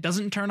one that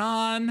doesn't turn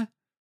on.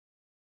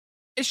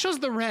 It shows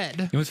the red.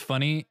 You know what's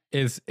funny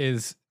is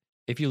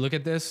if you look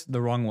at this the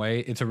wrong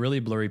way, it's a really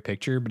blurry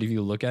picture, but if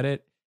you look at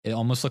it, it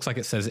almost looks like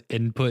it says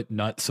input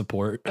nut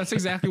support. That's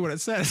exactly what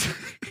it says.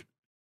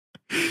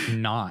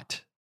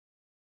 Not.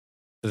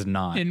 It says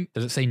not.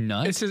 Does it say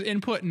nut? It says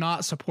input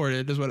not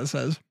supported is what it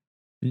says.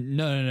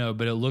 No,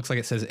 but it looks like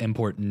it says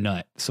import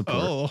nut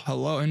support. Oh,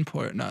 hello,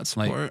 import nut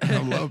support.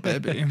 Hello,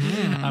 baby.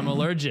 I'm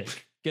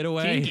allergic. Get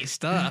away. Kinky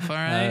stuff, all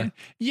right?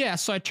 Yeah,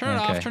 so I turn it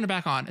off, turn it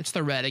back on. It's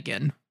the red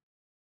again.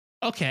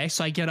 Okay,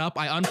 so I get up,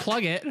 I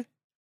unplug it,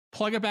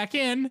 plug it back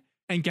in,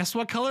 and guess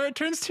what color it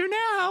turns to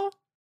now?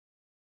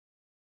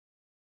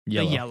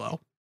 Yellow. The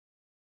yellow.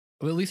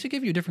 Well, at least it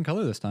gave you a different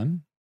color this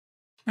time.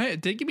 Right,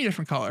 it did give me a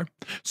different color.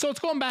 So it's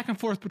going back and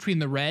forth between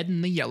the red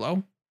and the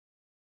yellow.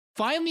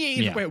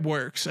 Finally, it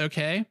works,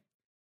 okay?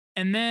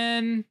 And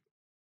then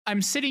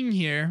I'm sitting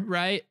here,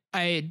 right?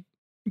 I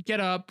get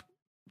up,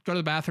 go to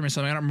the bathroom or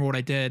something. I don't remember what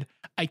I did.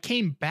 I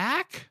came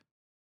back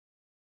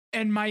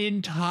and my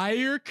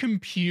entire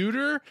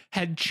computer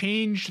had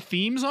changed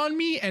themes on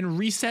me and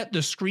reset the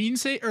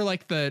screensaver or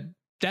like the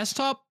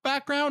desktop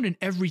background and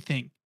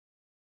everything.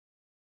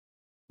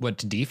 What,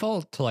 to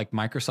default? To like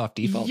Microsoft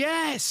default?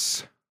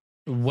 Yes.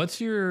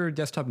 What's your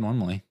desktop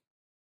normally?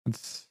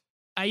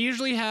 I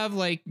usually have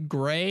like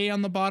gray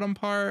on the bottom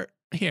part.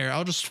 Here,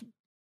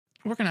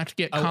 we're going to have to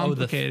get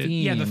complicated.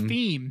 The the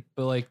theme.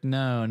 But like,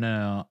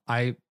 no.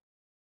 I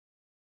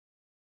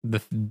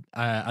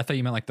thought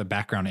you meant like the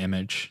background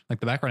image. Like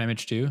the background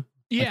image too?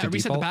 Yeah, like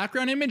reset the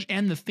background image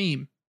and the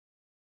theme.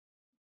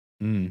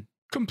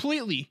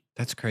 Completely.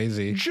 That's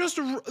crazy. Just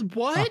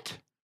what?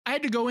 I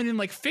had to go in and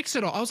like fix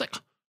it all. I was like,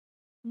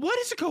 what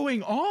is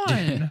going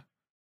on?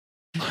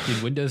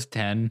 Dude, Windows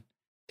 10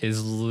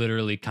 is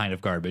literally kind of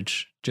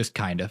garbage. Just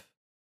kind of.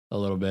 A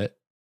little bit.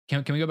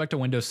 Can we go back to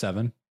Windows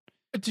 7?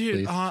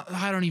 Dude,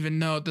 I don't even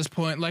know at this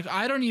point. Like,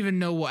 I don't even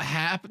know what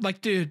happened.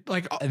 Like, dude,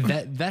 like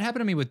that happened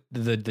to me with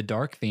the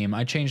dark theme.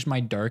 I changed my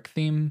dark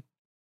theme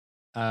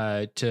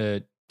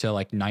to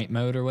like night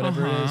mode or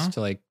whatever it is,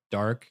 to like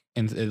dark,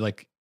 and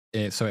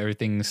so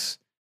everything's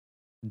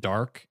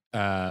dark.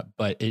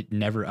 But it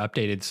never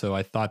updated. So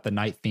I thought the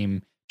night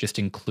theme just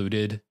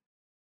included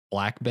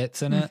black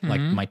bits in it.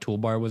 Like my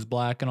toolbar was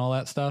black and all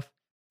that stuff.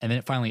 And then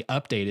it finally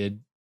updated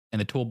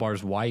and the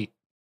toolbar's white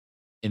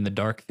in the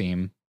dark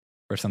theme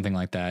or something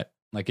like that.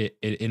 Like it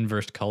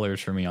inversed colors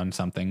for me on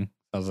something.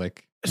 I was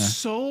like,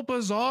 so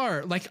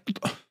bizarre. Like,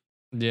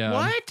 yeah.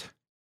 What?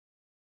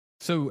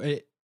 So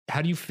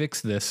how do you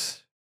fix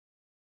this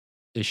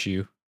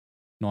issue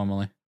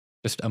normally?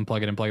 Just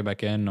unplug it and plug it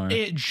back in, or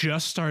it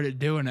just started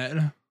doing it.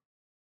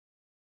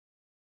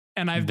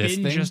 And I've this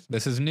been thing? just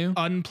This is new?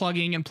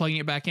 unplugging and plugging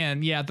it back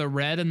in. Yeah, the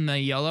red and the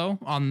yellow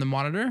on the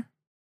monitor.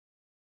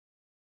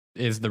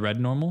 Is the red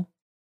normal?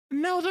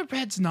 No, the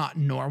red's not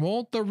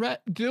normal. The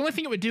only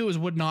thing it would do is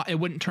it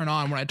wouldn't turn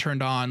on when I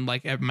turned on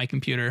like at my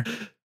computer.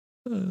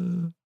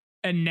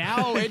 And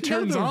now it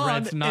turns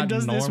on and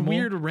does this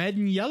weird red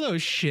and yellow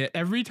shit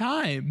every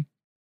time.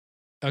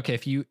 Okay,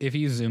 if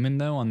you zoom in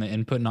though on the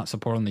input not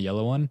support on the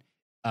yellow one,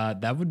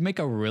 that would make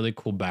a really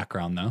cool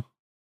background though.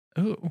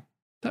 Oh,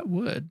 that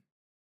would.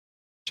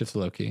 Just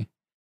low key.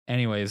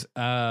 Anyways,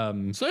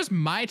 so there's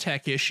my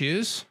tech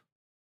issues.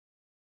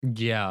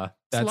 Yeah,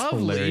 that's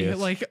lovely. Hilarious.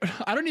 Like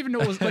I don't even know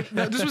what was like.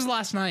 This was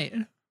last night.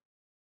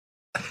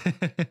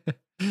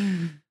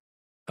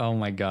 Oh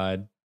my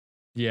god.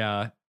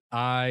 Yeah.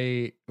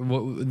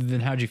 Then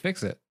how'd you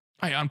fix it?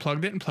 I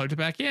unplugged it and plugged it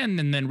back in,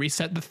 and then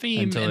reset the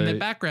theme and the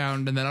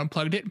background, and then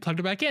unplugged it and plugged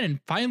it back in, and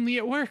finally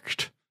it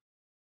worked.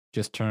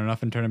 Just turn it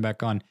off and turn it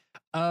back on.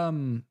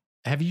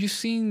 Have you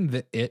seen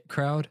the It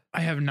Crowd?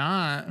 I have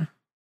not.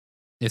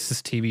 It's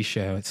this TV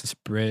show. It's this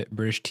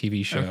British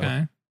TV show. Okay.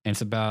 And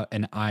it's about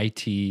an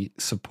IT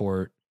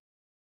support,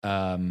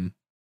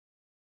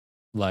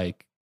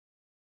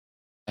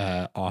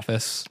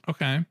 office.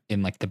 Okay.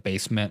 In like the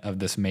basement of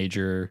this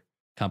major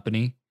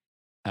company.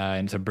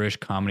 And it's a British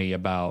comedy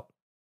about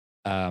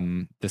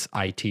this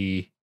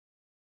IT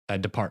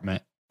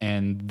department,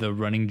 and the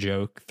running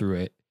joke through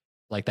it,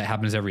 like that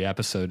happens every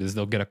episode, is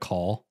they'll get a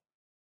call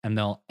and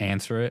they'll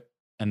answer it,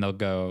 and they'll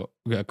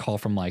get a call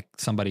from like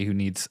somebody who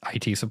needs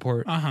IT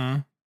support.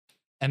 And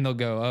they'll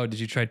go, "Oh, did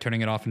you try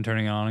turning it off and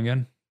turning it on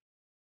again?"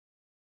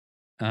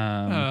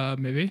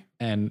 Maybe.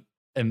 And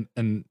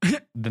then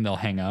they'll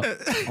hang up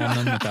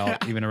on them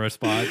without even a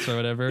response or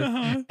whatever.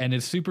 And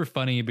it's super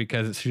funny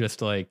because it's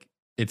just like,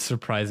 it's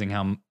surprising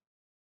how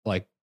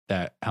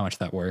much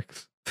that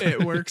works.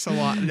 It works a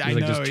lot. I know,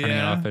 just turning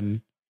it off,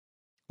 and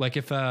like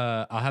if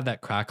I'll have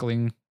that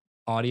crackling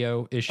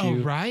audio issue. Oh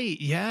right,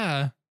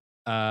 yeah.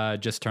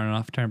 Just turn it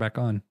off, turn it back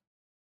on.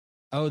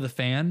 Oh, the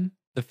fan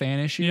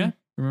issue. Yeah.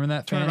 Remember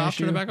that turn fan it off,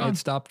 issue? Turn it back on. It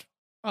stopped.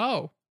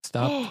 Oh,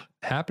 stopped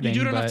happening.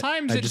 You do it enough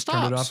times, it stops.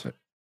 Turned it off.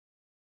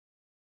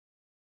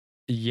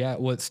 Yeah,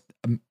 well,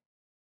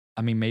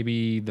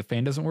 maybe the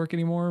fan doesn't work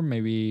anymore.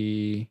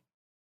 Maybe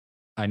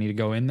I need to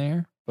go in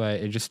there, but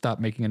it just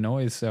stopped making a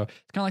noise. So it's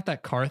kind of like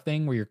that car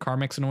thing where your car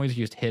makes a noise,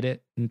 you just hit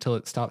it until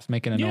it stops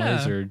making a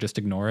noise, or just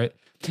ignore it.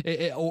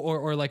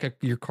 Or like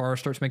your car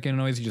starts making a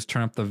noise, you just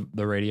turn up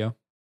the radio.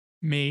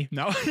 Me,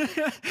 no.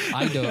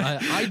 I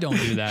don't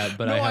do that,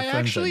 but no, I have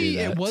friends that do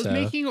that. It was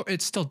making,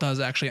 it still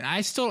does actually, and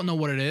I still don't know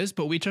what it is,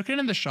 but we took it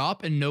in the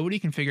shop and nobody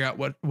can figure out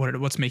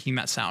what's making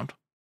that sound.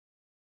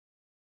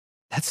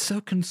 That's so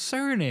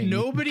concerning.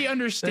 Nobody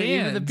understands.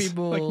 Even the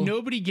people, like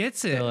nobody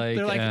gets it.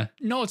 They're like,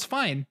 no, it's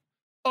fine.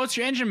 Oh, it's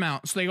your engine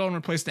mount. So they go and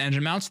replace the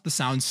engine mounts. The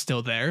sound's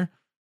still there.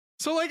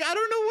 So like, I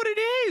don't know what it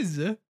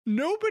is.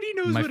 Nobody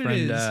knows what it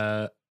is.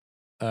 My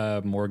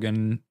friend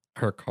Morgan,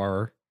 her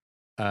car,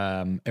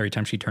 every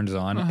time she turns it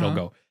on, it'll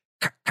go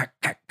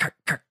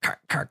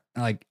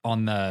like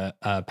on the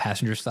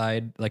passenger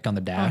side, like on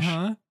the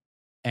dash.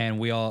 And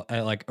we all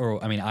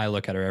I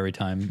look at her every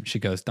time. She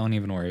goes, "Don't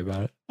even worry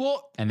about it."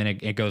 Well, and then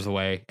it goes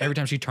away every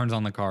time she turns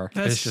on the car.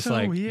 That's it's just so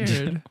like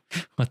weird.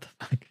 What the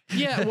fuck?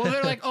 Yeah, well,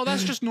 they're like, "Oh,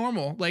 that's just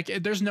normal. Like,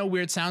 there's no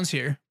weird sounds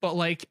here." But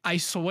like, I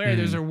swear,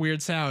 there's a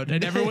weird sound,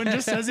 and everyone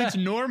just says it's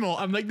normal.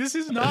 I'm like, this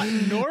is not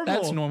normal.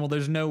 That's normal.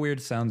 There's no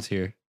weird sounds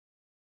here.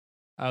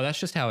 Oh, that's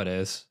just how it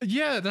is.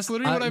 Yeah, that's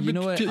literally what I've been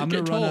told.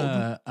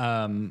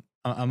 I'm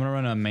gonna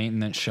run a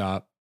maintenance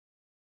shop.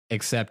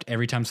 Except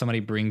every time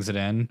somebody brings it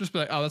in, just be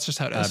like, "Oh, that's just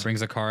how it is."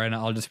 Brings a car in,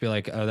 I'll just be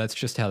like, "Oh, that's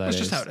just how that is."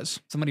 That's just how it is.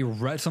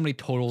 Somebody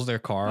totals their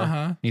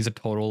car, needs a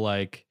total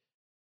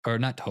or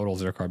not totals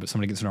their car, but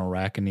somebody gets in a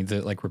wreck and needs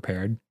it like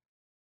repaired.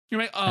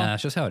 You're like, "Oh,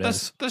 that's just how it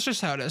is." That's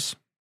just how it is.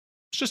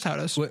 It's just how it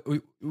is.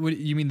 What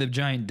you mean, the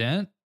giant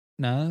dent?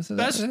 No,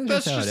 that's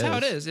just how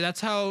it is.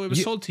 That's how it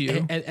was sold to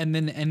you. And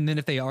then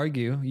if they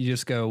argue, you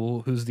just go,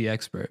 "Well, who's the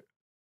expert?"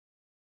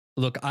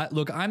 Look,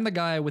 I'm the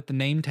guy with the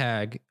name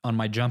tag on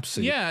my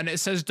jumpsuit. Yeah, and it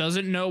says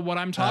doesn't know what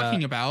I'm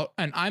talking about,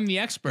 and I'm the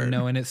expert.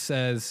 No, and it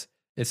says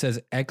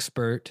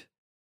expert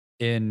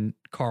in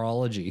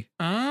carology.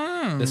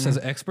 Oh. It says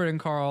expert in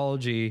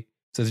carology.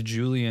 It says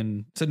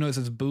Julian. It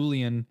says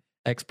Boolean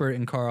expert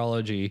in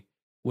carology.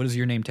 What is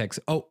your name tag?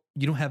 Oh,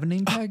 you don't have a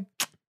name tag?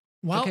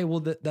 Well, okay,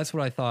 well that's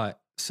what I thought.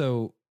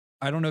 So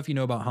I don't know if you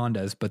know about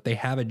Hondas, but they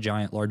have a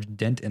giant large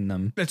dent in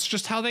them. That's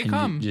just how they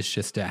come.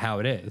 Just how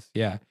it is.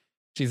 Yeah.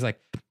 She's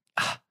like,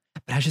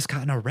 but I just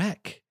got in a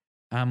wreck.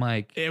 I'm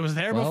like, it was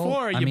there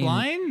before. Are you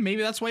blind?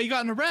 Maybe that's why you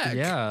got in a wreck.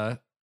 Yeah,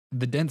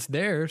 the dent's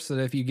there so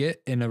that if you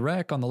get in a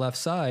wreck on the left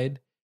side,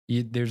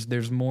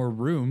 there's more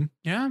room.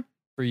 Yeah,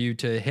 for you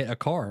to hit a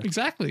car.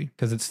 Exactly,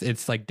 because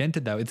it's like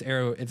dented though. It's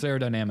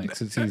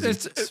aerodynamics. It's easy.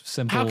 It's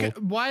simple.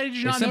 Why did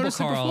you not notice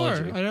it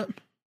before? I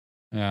don't.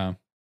 Yeah.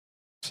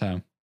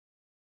 So.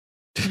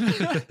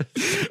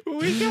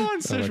 We go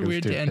on such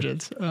weird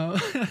tangents.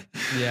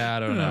 Yeah, I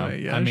don't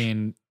know. I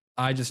mean,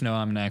 I just know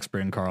I'm an expert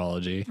in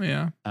carology.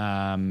 Yeah.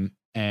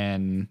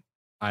 And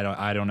I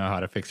don't know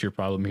how to fix your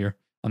problem here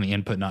on the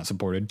input not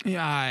supported.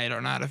 Yeah, I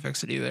don't know how to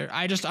fix it either.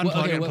 I just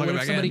unplug it and plug it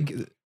back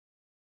in.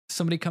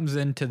 Somebody comes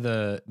into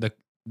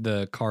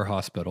the car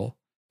hospital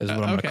is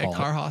what I'm gonna call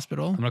car it.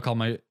 Hospital. I'm gonna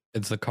call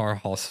it's the car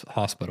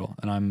hospital,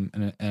 and I'm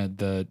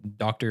the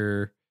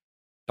doctor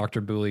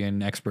Dr.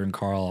 Boolean, expert in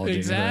carology.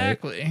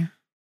 Exactly. Right?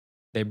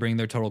 They bring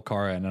their total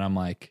car in, and I'm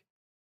like,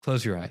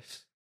 close your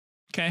eyes.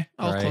 Okay,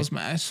 I'll close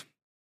my eyes.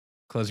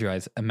 Close your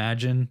eyes.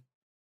 Imagine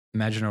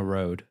a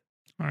road.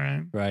 All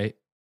right. Right?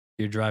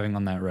 You're driving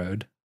on that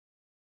road.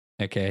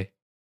 Okay.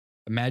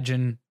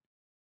 Imagine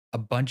a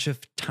bunch of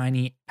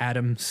tiny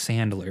Adam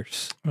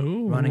Sandlers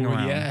running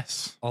around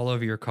all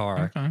over your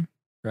car. Okay.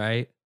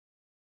 Right?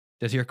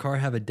 Does your car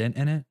have a dent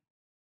in it?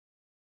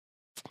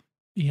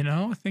 You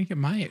know, I think it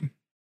might.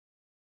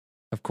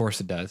 Of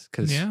course it does,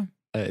 because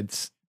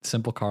it's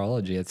simple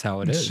carology. It's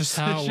how it is. It's just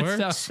how it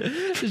works.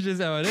 It's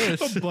just how it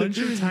is. A bunch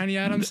of tiny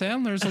Adam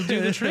Sandlers will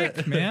do the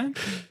trick, man.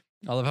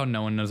 I love how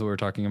no one knows what we're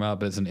talking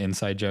about, but it's an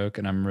inside joke,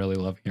 and I'm really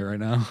loving it right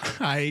now.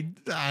 I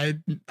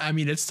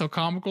mean, it's still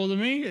comical to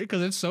me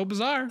because it's so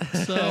bizarre.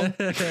 So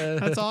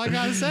that's all I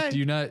gotta say. Are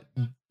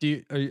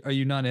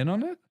you not in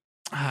on it?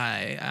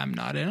 I am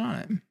not in on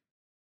it.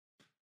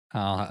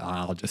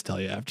 I'll just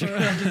tell you after.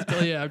 I'll just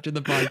tell you after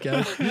the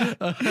podcast.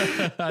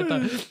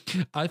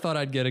 I thought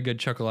I'd get a good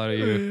chuckle out of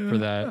you for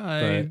that.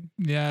 I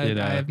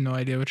have no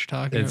idea what you're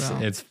talking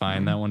about. It's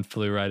fine. That one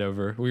flew right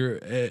over.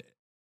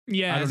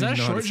 Is that a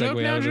short joke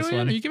now,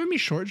 Julian? Are you giving me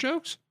short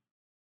jokes?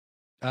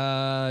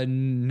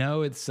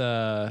 No, it's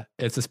a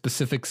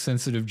specific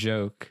sensitive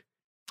joke.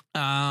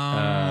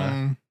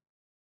 Yeah.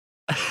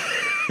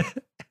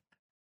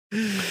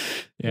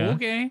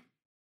 Okay.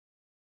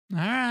 All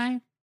right.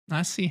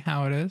 I see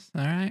how it is.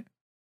 All right.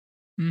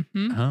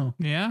 Mm-hmm. Oh.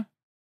 Yeah.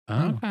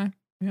 Oh. Okay.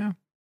 Yeah.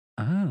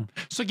 Oh.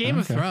 So Game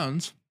of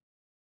Thrones.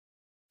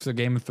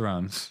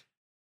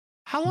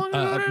 How long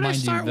ago did I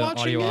start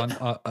watching it?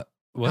 How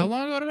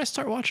long ago did I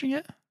start watching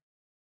it?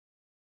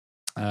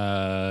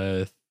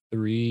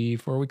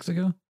 3-4 weeks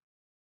ago.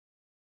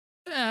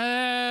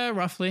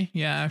 Roughly.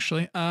 Yeah,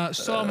 actually.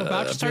 So I'm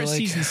about to start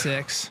season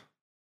 6.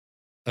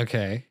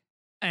 Okay.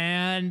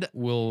 And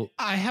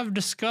I have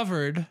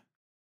discovered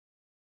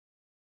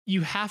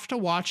you have to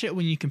watch it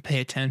when you can pay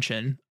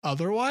attention.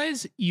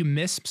 Otherwise, you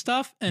miss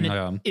stuff and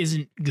it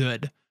isn't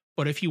good.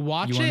 But if you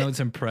watch it, you want to know what's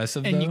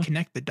impressive and though? You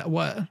connect the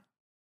what?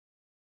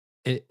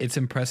 It's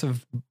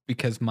impressive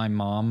because my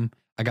mom,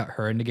 I got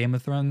her into Game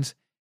of Thrones,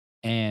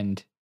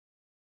 and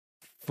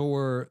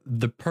for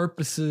the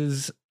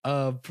purposes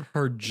of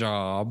her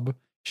job,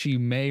 she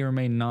may or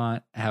may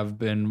not have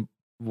been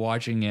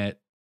watching it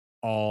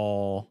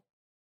all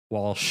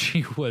while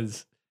she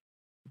was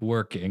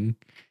working.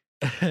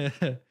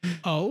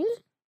 Oh?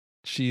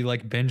 She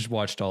binge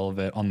watched all of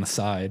it on the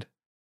side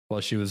while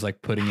she was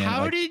putting in.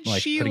 How did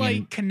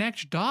she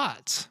connect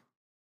dots?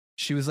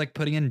 She was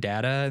putting in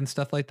data and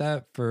stuff like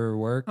that for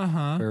work,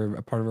 or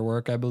a part of her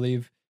work, I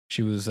believe.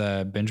 She was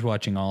binge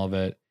watching all of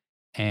it,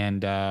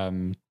 and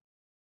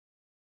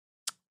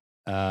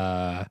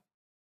I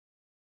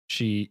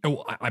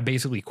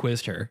basically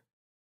quizzed her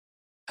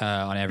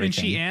on everything. And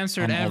she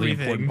answered all everything.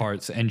 the important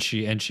parts, and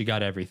she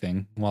got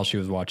everything while she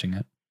was watching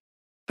it.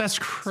 That's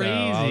crazy. So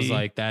I was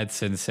like,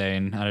 that's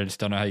insane. I just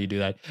don't know how you do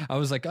that. I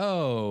was like,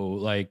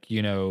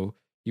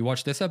 you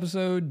watched this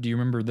episode? Do you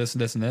remember this,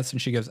 this, and this?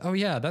 And she goes, oh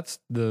yeah, that's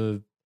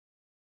the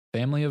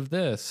family of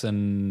this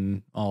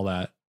and all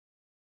that.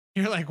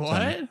 You're like,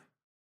 what?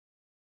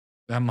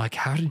 So I'm like,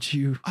 how did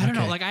you? I don't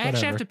know. I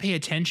actually have to pay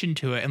attention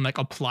to it and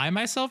apply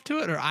myself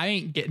to it, or I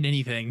ain't getting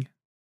anything.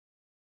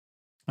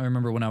 I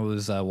remember when I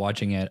was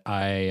watching it,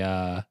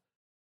 I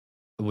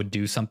would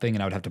do something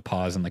and I would have to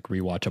pause and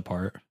rewatch a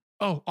part.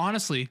 Oh,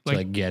 honestly,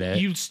 to get it.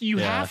 You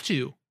have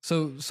to.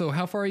 So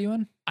how far are you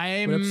in? I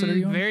am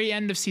very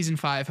end of season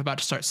 5, about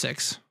to start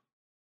 6.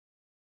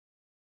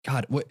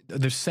 God, what?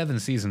 There's 7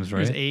 seasons,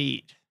 right? There's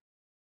 8.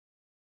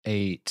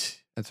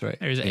 8. That's right.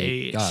 There's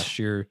 8. Gosh,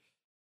 you're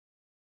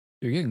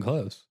getting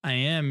close. I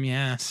am,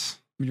 yes.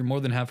 You're more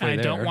than halfway there.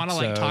 I don't want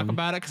to talk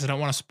about it because I don't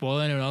want to spoil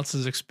anyone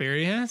else's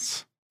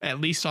experience, at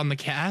least on the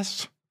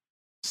cast.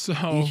 So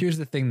here's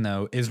the thing,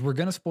 though, is we're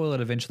gonna spoil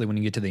it eventually when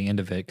you get to the end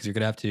of it, because you're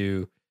gonna have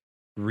to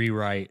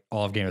rewrite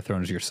all of Game of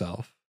Thrones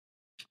yourself.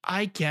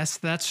 I guess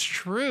that's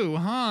true,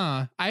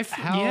 huh? I'm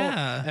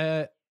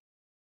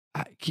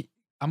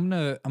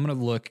gonna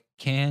look.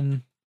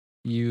 Can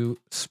you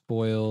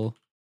spoil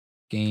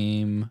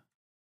Game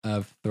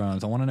of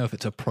Thrones? I want to know if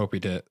it's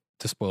appropriate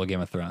to spoil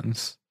Game of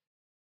Thrones.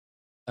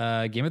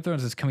 Game of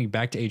Thrones is coming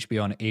back to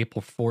HBO on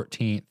April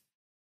 14th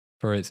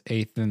for its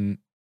 8th and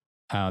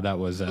that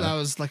was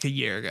like a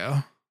year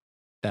ago.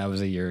 That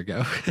was a year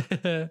ago.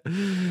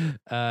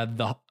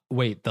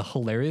 The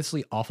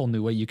hilariously awful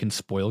new way you can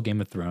spoil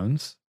Game of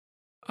Thrones.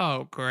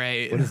 Oh,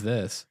 great. What is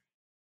this?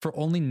 For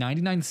only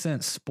 99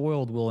 cents,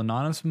 Spoiled will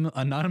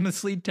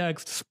anonymously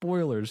text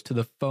spoilers to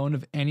the phone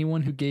of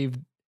anyone who gave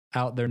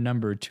out their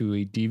number to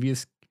a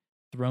devious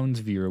Thrones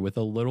viewer with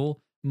a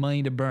little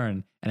money to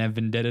burn and a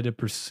vendetta to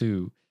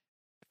pursue.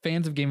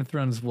 Fans of Game of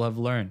Thrones will have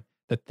learned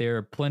that there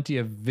are plenty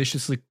of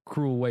viciously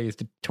cruel ways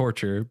to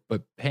torture,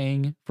 but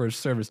paying for a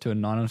service to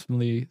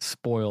anonymously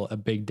spoil a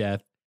big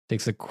death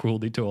takes the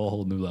cruelty to a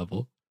whole new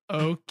level.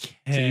 Okay.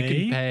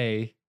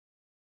 So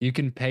you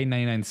can pay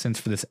 99 cents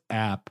for this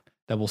app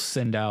that will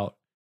send out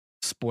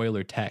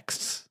spoiler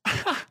texts.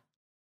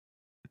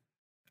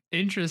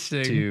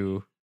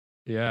 Interesting.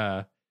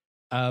 Yeah.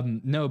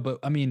 No, but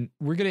I mean,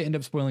 we're gonna end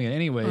up spoiling it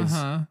anyways.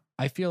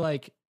 I feel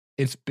like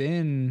it's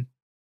been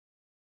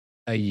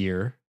a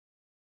year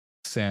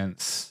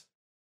since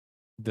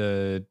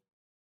the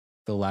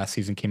last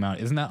season came out.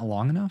 Isn't that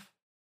long enough?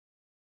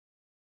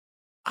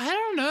 I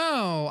don't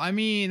know. I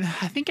mean,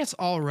 I think it's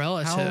all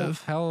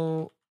relative.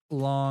 How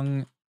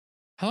long?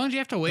 How long do you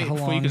have to wait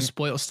before you can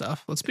spoil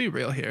stuff? Let's be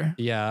real here.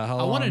 Yeah.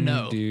 I want to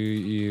know. Do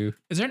you?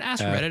 Is there an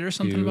Ask Reddit or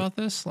something about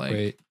this? Like,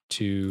 wait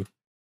to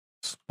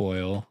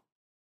spoil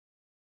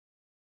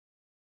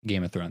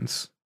Game of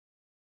Thrones.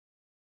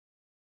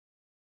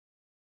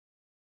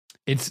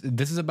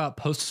 This is about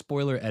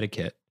post-spoiler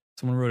etiquette.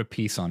 Someone wrote a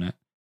piece on it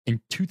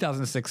in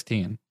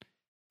 2016.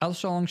 How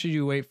long should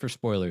you wait for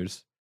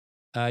spoilers?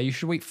 You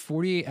should wait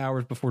 48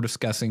 hours before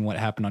discussing what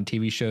happened on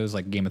TV shows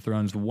like Game of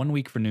Thrones, 1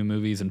 week for new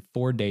movies, and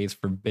 4 days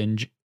for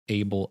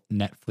binge-able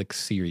Netflix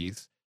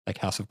series like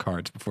House of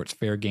Cards before it's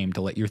fair game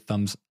to let your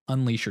thumbs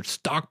unleash your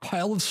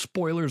stockpile of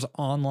spoilers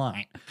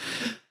online.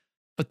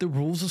 But the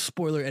rules of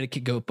spoiler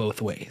etiquette go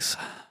both ways.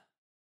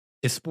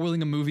 Is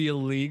spoiling a movie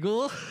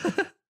illegal?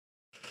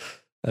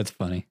 That's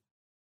funny.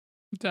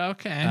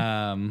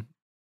 Okay.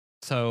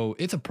 So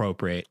it's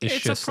appropriate. It's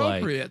just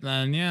appropriate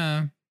then,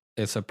 yeah.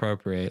 It's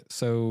appropriate.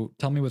 So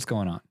tell me what's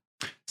going on.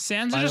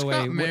 Sansa just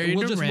got married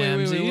to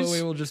Ramses.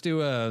 Wait, we'll just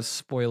do a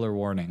spoiler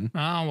warning.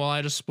 Oh, well,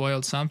 I just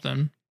spoiled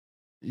something.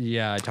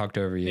 Yeah, I talked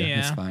over you. Yeah.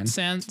 It's fine.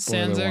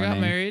 Sansa got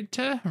married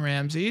to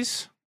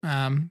Ramses.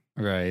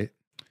 Right.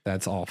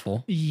 That's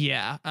awful.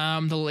 Yeah.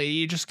 The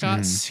lady just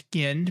got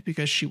skinned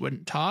because she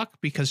wouldn't talk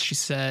because she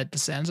said to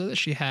Sansa that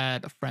she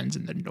had friends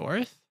in the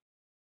north.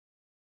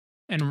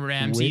 And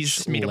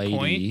Ramses made a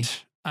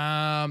point.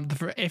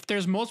 If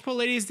there's multiple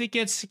ladies that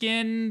get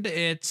skinned,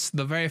 it's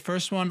the very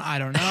first one. I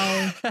don't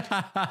know.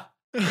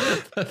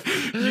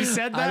 You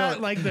said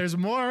that like there's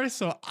more,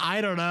 so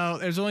I don't know.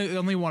 There's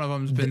only one of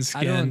them's been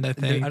skinned. I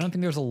think. I don't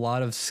think there's a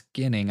lot of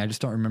skinning. I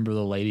just don't remember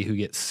the lady who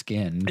gets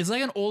skinned. It's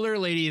like an older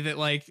lady that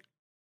like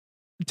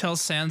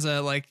tells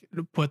Sansa like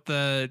to put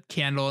the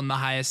candle in the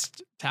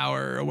highest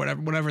tower or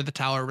whatever the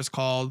tower was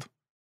called,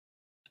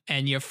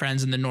 and you have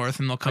friends in the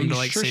north, and they'll come to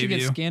like save you. She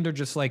gets skinned or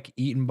just like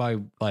eaten by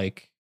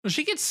like. Well,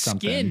 she gets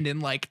skinned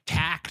and like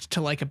tacked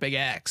to like a big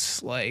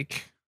X,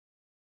 like.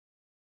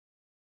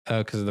 Oh,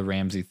 because of the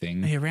Ramsey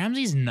thing. Yeah,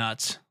 Ramsey's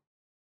nuts.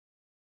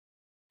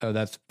 Oh,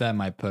 that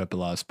might put up a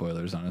lot of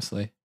spoilers,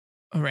 honestly.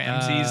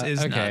 Ramses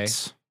is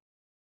nuts.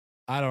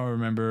 I don't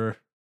remember,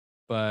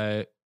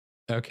 but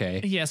okay.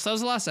 Yes, that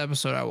was the last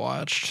episode I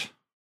watched.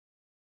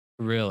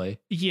 Really?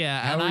 Yeah,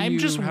 how are you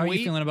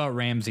feeling about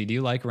Ramsey? Do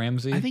you like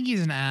Ramsey? I think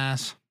he's an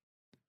ass.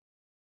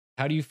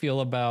 How do you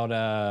feel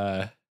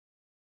about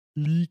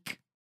Leek?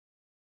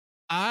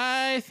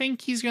 I think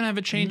he's gonna have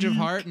a change of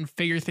heart and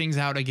figure things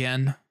out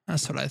again.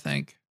 That's what I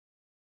think.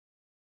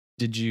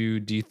 Do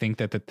you think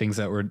that the things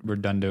that were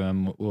done to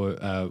him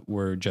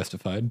were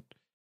justified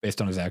based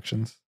on his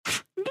actions?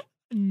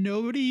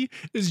 Nobody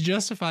is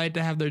justified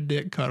to have their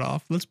dick cut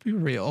off. Let's be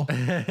real.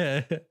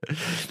 And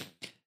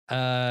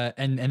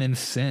then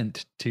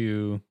sent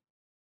to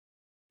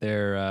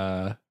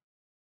their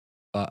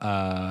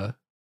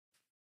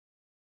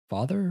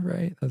father,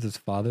 right? That's his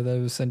father that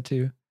it was sent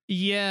to.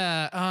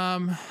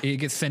 Yeah. It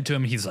gets sent to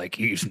him. He's like,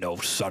 he's no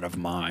son of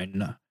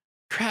mine.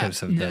 Crap.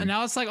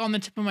 Now it's like on the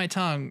tip of my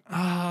tongue. Yeah,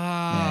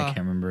 I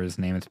can't remember his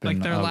name. It's been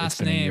like their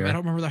last name. I don't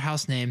remember their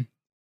house name.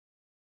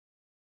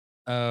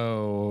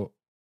 Oh.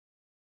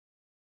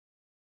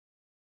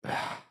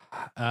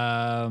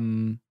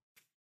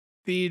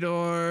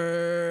 Theodore.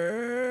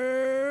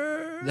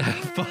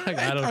 Fuck,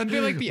 I don't. Aren't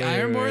they like the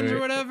Ironborns or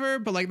whatever?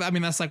 But like, I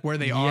mean, that's like where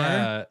they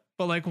are.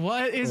 But like,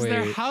 what is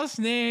their house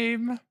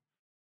name?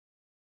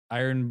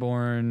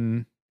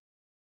 Ironborn,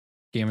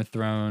 Game of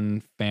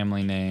Thrones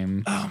family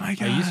name. Oh my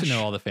gosh. I used to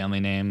know all the family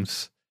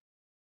names.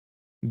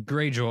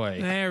 Greyjoy.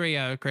 There we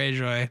go.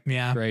 Greyjoy.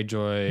 Yeah.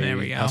 Greyjoy. There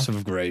we go. House of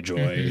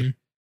Greyjoy.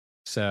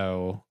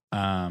 So,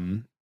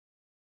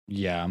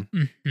 yeah.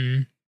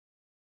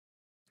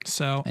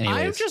 So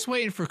I'm just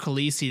waiting for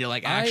Khaleesi to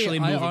like actually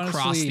move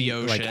across the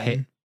ocean. Like,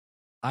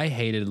 I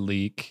hated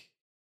Reek.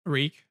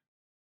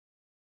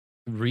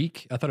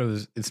 Reek? I thought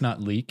it's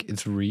not Leek,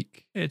 it's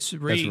Reek. It's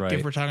Reek. Right.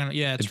 If we're talking,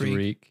 yeah, it's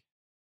Reek.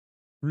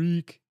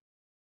 Reek.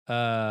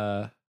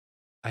 I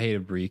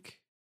hated Reek.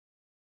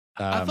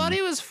 I thought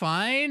he was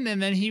fine,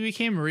 and then he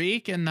became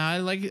Reek, and I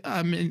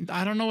mean,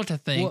 I don't know what to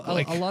think. Well,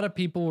 a lot of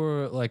people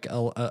were like,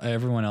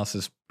 everyone else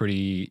is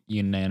pretty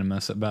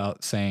unanimous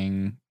about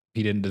saying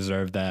he didn't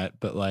deserve that,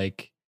 but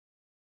like,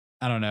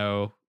 I don't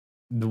know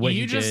the way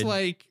you just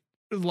like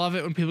love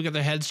it when people get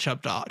their heads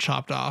chopped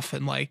off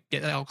and like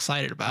get all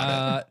excited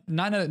about it.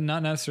 Not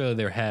necessarily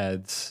their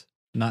heads,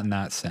 not in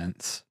that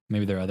sense.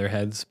 Maybe their other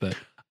heads, but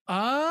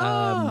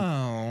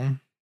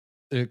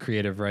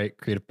creative, right?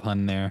 Creative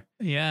pun there.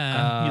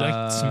 Yeah, you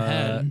like some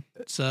head.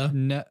 So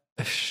no,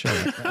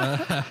 shut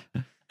up.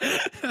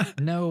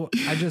 No,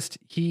 I just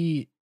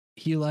he's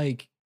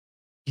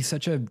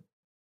such a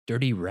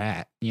dirty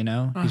rat, you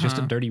know. He's just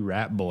a dirty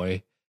rat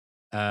boy.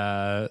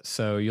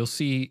 So you'll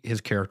see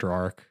his character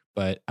arc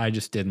but I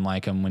just didn't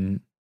like him when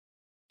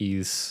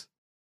he's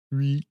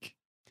Reek.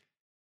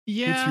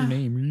 Yeah. What's your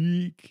name,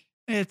 Reek?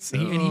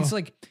 And he's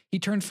like, he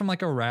turns from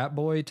like a rat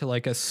boy to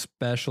like a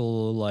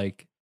special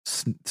like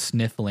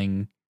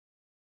sniffling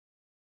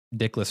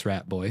dickless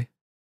rat boy.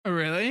 Oh,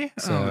 really?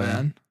 So, oh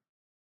man.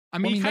 I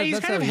mean, he's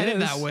kind of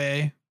headed that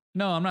way.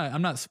 No,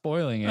 I'm not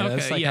spoiling it. Okay,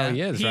 that's like how he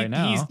is right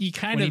now. He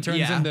kind when of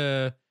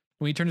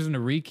he turns into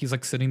Reek, he's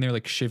like sitting there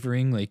like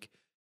shivering, like,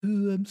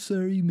 oh, I'm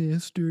sorry,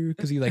 mister,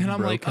 because he like and I'm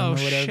broke like, him oh, or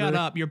whatever. shut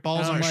up, your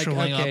balls aren't like,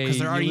 shriveling up because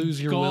they're already you lose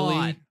your gone.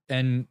 willy,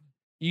 and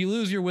you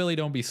lose your willy.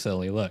 Don't be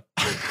silly. Look.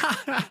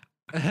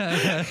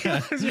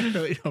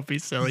 Really, don't be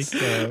silly.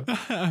 So,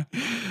 oh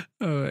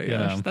my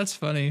gosh, that's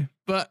funny.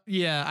 But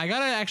yeah, I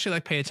gotta actually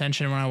like pay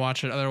attention when I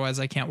watch it. Otherwise,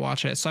 I can't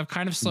watch it. So I've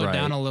kind of slowed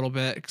down a little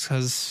bit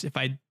because if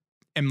I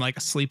am like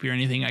asleep or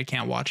anything, I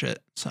can't watch it.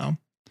 So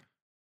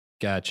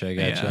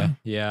gotcha.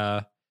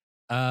 Yeah.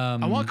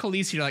 I want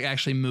Khaleesi to like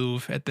actually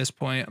move at this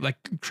point, like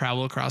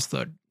travel across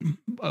the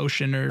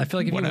ocean or I feel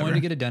like if whatever. you wanted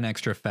to get it done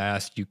extra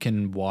fast, you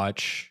can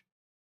watch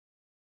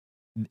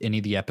any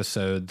of the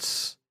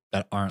episodes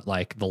that aren't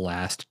like the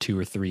last 2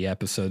 or 3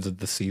 episodes of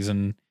the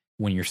season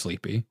when you're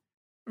sleepy.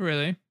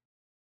 Really?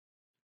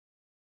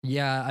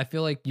 Yeah, I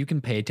feel like you can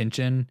pay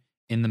attention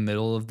in the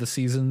middle of the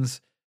seasons,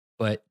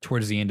 but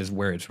towards the end is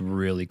where it's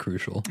really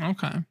crucial.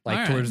 Okay.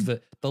 Like towards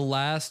the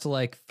last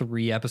like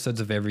 3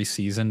 episodes of every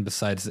season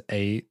besides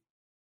 8.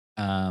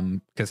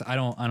 Because I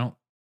don't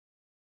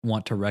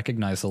want to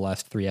recognize the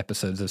last 3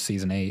 episodes of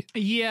season 8.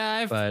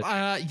 Yeah,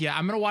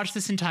 I'm gonna watch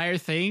this entire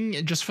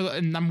thing just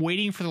and I'm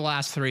waiting for the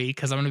last 3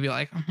 because I'm gonna be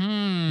like, like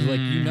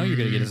you're gonna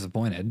get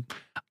disappointed.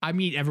 I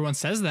mean, everyone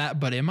says that,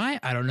 but am I?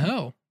 I don't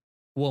know.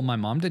 Well, my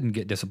mom didn't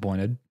get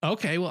disappointed.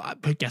 Okay, well,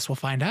 I guess we'll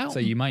find out. So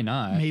you might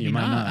not. Maybe you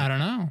might not. I don't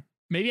know.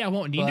 Maybe I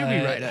won't need to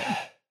rewrite it.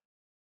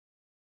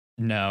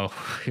 No,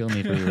 you'll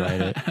need to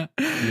rewrite it.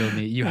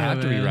 You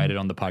have to rewrite it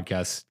on the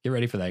podcast. Get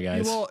ready for that,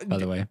 guys. Well, by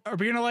the way, are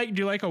we gonna like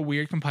do like a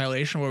weird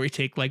compilation where we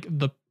take like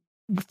the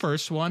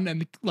first one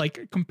and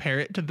like compare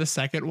it to the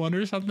second one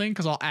or something?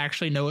 Because I'll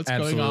actually know what's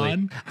going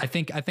on. I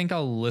think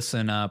I'll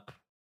listen up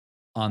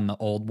on the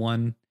old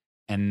one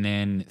and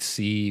then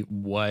see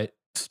what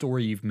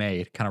story you've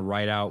made. Kind of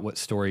write out what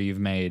story you've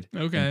made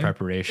in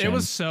preparation. It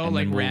was so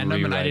like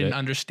random and I didn't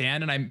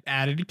understand, and I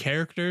added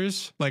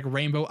characters like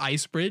Rainbow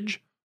Ice Bridge.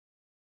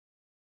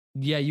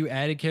 Yeah, you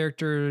added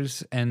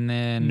characters and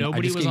then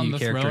nobody was on the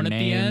throne at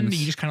the end.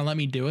 You just kind of let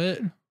me do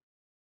it.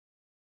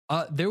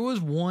 There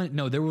was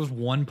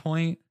one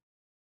point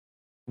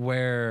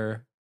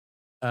where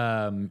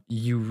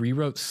you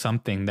rewrote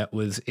something that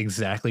was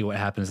exactly what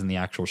happens in the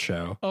actual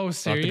show. Oh,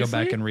 seriously? I'll have to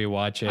go back and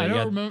rewatch it. I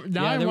don't remember.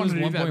 Now there was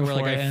one point where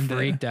like I freaked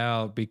freaked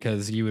out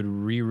because you had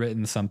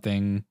rewritten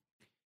something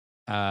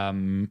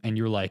and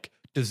you were like,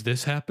 does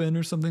this happen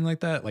or something like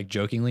that? Like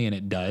jokingly, and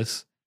it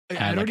does.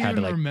 I don't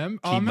even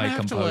remember. Keep my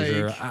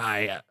composure.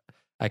 I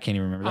can't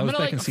even remember. That was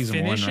back in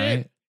season 1,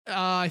 right?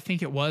 I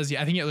think it was.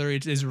 Yeah, I think it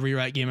literally is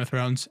rewrite Game of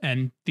Thrones,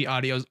 and the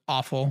audio is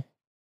awful.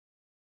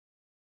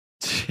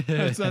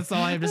 That's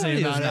all I have to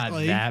say about it. It's not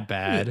that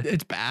bad.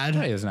 It's bad.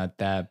 It's not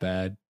that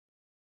bad.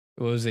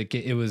 What was it?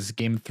 It was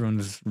Game of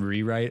Thrones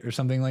rewrite or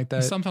something like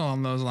that. Something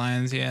along those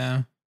lines.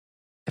 Yeah.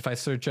 If I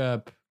search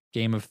up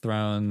Game of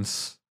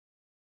Thrones,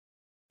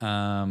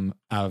 out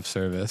of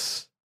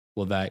service,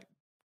 will that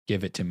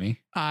give it to me?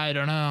 I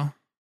don't know.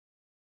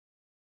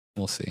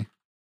 We'll see.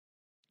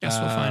 Guess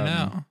we'll find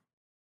out.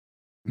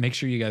 Make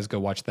sure you guys go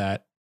watch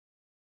that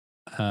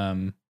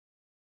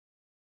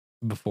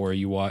before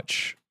you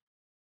watch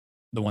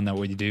the one that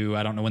we do.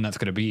 I don't know when that's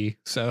going to be.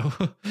 So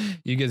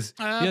you guys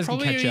can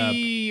catch up.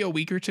 A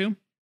week or two.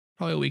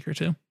 Probably a week or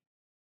two.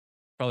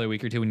 Probably a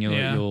week or two when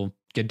you'll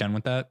get done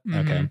with that. Mm-hmm.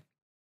 Okay.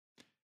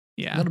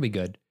 Yeah. That'll be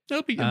good.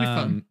 It'll be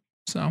fun.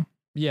 So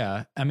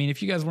yeah. I mean,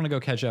 if you guys want to go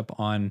catch up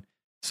on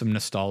some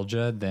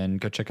nostalgia, then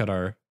go check out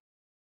our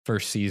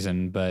first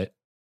season, but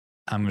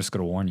I'm just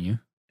going to warn you.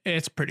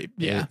 It's pretty,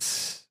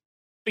 it's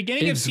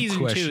beginning of season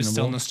 2 is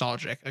still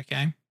nostalgic.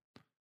 Okay.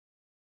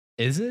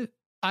 Is it?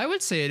 I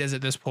would say it is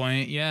at this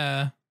point.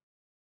 Yeah.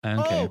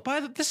 Okay.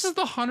 Oh, this is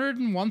the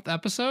 101th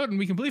episode, and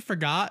we completely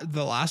forgot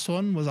the last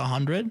one was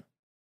 100.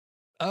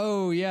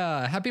 Oh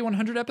yeah. Happy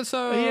 100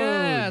 episodes.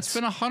 Yeah. It's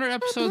been 100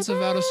 episodes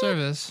of Out of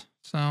Service.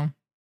 So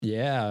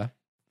yeah.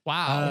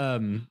 Wow.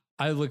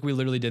 We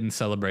literally didn't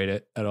celebrate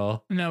it at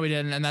all. No, we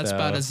didn't. And that's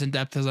about as in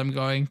depth as I'm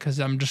going. Cause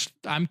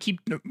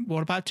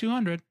what about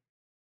 200?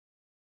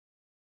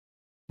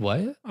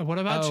 What? What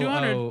about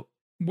 200?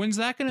 When's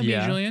that going to be,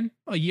 Julian?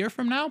 A year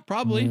from now?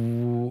 Probably.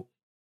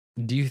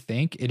 Do you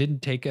think it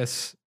didn't take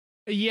us?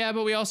 Yeah,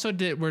 but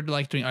we're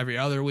like doing every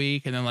other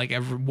week and then like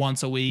every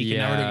once a week. Yeah,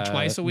 and now we're doing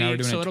twice a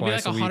week. So it'll be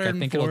like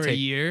 104 a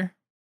year.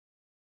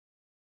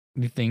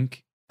 You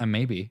think?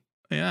 Maybe.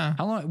 Yeah.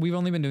 How long? We've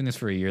only been doing this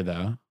for a year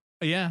though.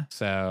 Yeah.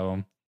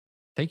 So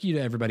thank you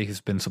to everybody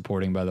who's been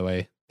supporting, by the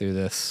way, through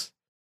this.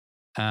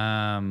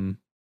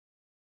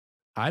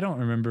 I don't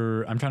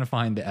remember. I'm trying to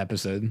find the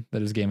episode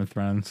that is Game of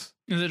Thrones.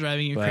 Is it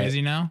driving you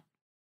crazy now?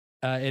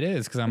 It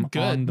is, because I'm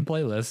on the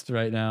playlist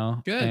right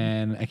now. Good.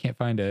 And I can't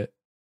find it.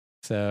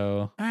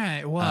 So, all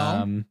right.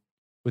 Well,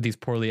 with these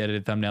poorly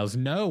edited thumbnails,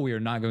 no, we are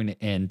not going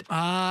to end.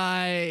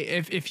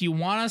 If you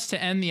want us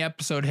to end the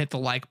episode, hit the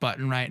like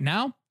button right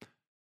now.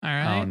 All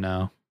right.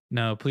 Oh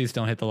no, please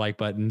don't hit the like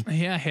button.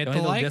 Yeah, don't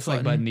hit the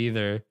dislike button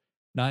either.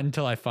 Not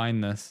until I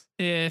find this.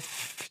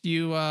 If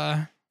you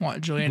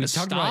want Julian to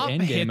stop,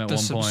 hit the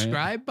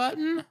subscribe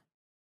button.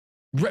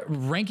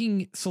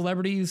 Ranking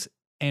celebrities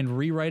and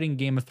rewriting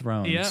Game of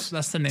Thrones. Yep,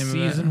 that's the name of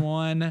it. Season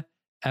 1,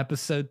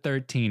 episode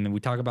 13. We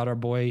talk about our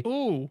boy,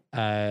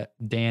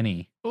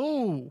 Danny.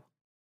 Oh,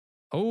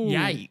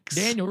 yikes!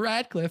 Daniel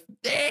Radcliffe,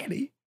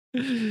 Danny.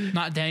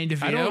 Not Danny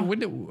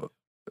DeVito.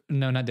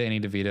 No, not Danny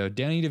DeVito.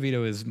 Danny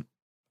DeVito is,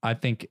 I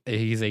think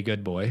he's a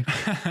good boy,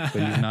 but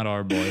he's not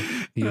our boy.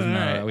 He's not.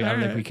 I don't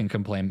think we can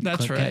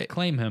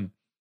claim him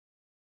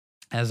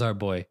as our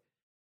boy.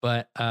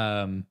 But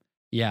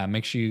yeah,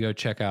 make sure you go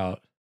check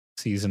out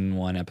season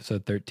 1,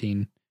 episode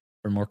 13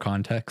 for more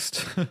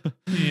context.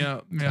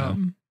 Yeah.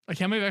 I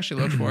can't believe I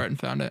actually looked for it and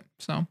found it.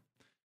 So, all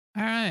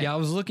right. Yeah, I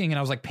was looking and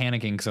I was like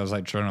panicking because I was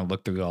like trying to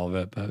look through all of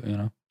it, but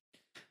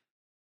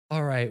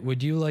All right.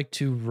 Would you like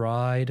to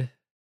ride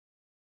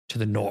to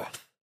the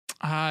north?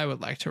 I would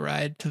like to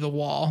ride to the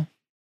wall.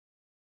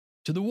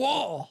 To the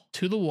wall.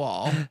 To the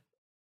wall.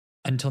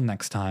 Until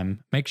next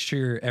time, make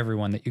sure,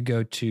 everyone, that you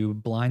go to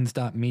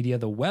blinds.media,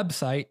 the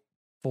website,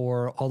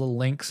 for all the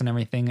links and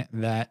everything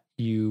that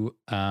you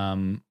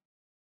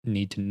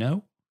need to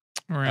know,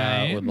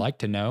 would like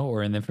to know,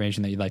 or in the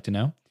information that you'd like to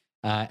know.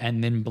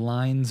 And then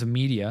Blinds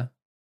Media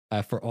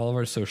for all of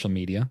our social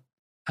media.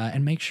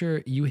 And make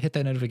sure you hit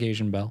that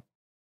notification bell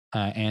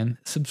and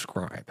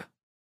subscribe.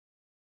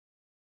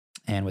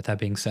 And with that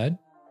being said,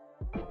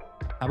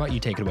 how about you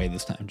take it away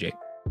this time, Jake?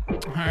 All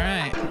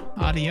right.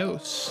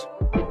 Adios.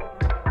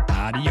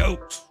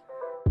 Adios.